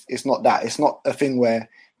 it's not that. It's not a thing where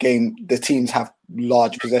the teams have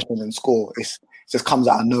large possession and score. It just comes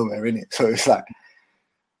out of nowhere, innit? So it's like,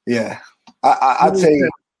 I'd say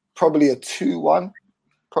probably a 2-1,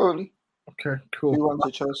 probably. Okay, cool. 2-1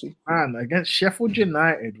 to Chelsea. Man, against Sheffield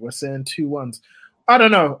United, we're saying 2-1s. I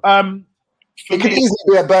don't know. It could easily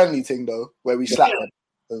be a Burnley thing, though, where we slap them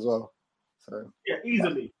as well. So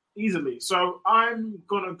Easily. So I'm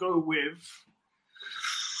gonna go with.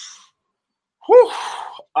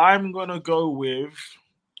 I'm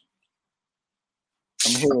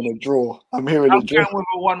hearing a draw. I'm going with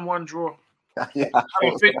a 1-1 draw. Yeah,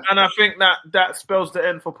 I think that spells the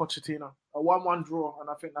end for Pochettino. A 1-1 draw, and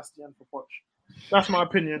I think that's the end for Poch. That's my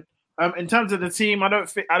opinion. In terms of the team,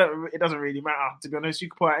 it doesn't really matter, to be honest. You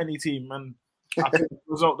can put out any team, and I think the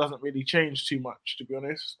result doesn't really change too much, to be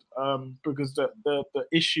honest, because the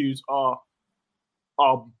issues are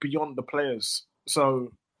beyond the players.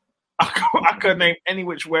 So I could name any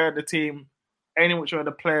which way of the team, any which way of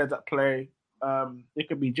the players that play. It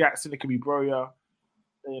could be Jackson, it could be Broja.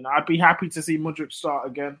 I'd be happy to see Mudryk start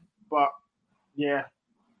again, but yeah,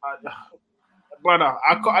 brother,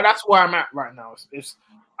 that's where I'm at right now.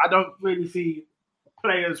 I don't really see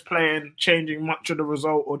players playing changing much of the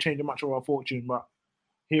result or changing much of our fortune, but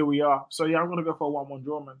here we are. So yeah, I'm gonna go for a 1-1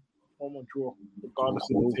 draw, man. 1-1 draw, regardless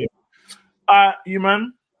of the team. You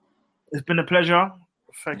man, it's been a pleasure.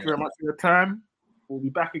 Thank you very much for your time. We'll be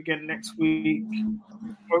back again next week,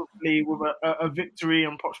 hopefully with a victory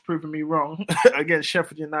and Pop's proving me wrong against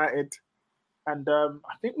Sheffield United. And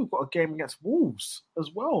I think we've got a game against Wolves as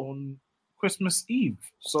well on Christmas Eve.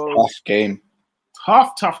 So Tough game.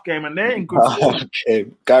 Tough game, and they're in good form. Okay.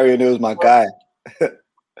 Gary O'Neill's my guy.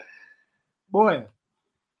 Boy,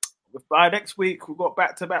 by next week we've got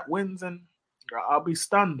back-to-back wins, and I'll be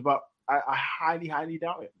stunned, but I highly, highly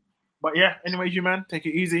doubt it. But yeah, anyways, you man, take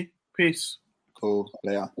it easy. Peace. Cool.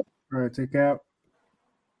 Later. All right, take care.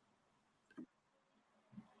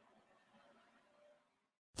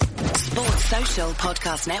 Sports Social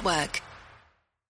Podcast Network.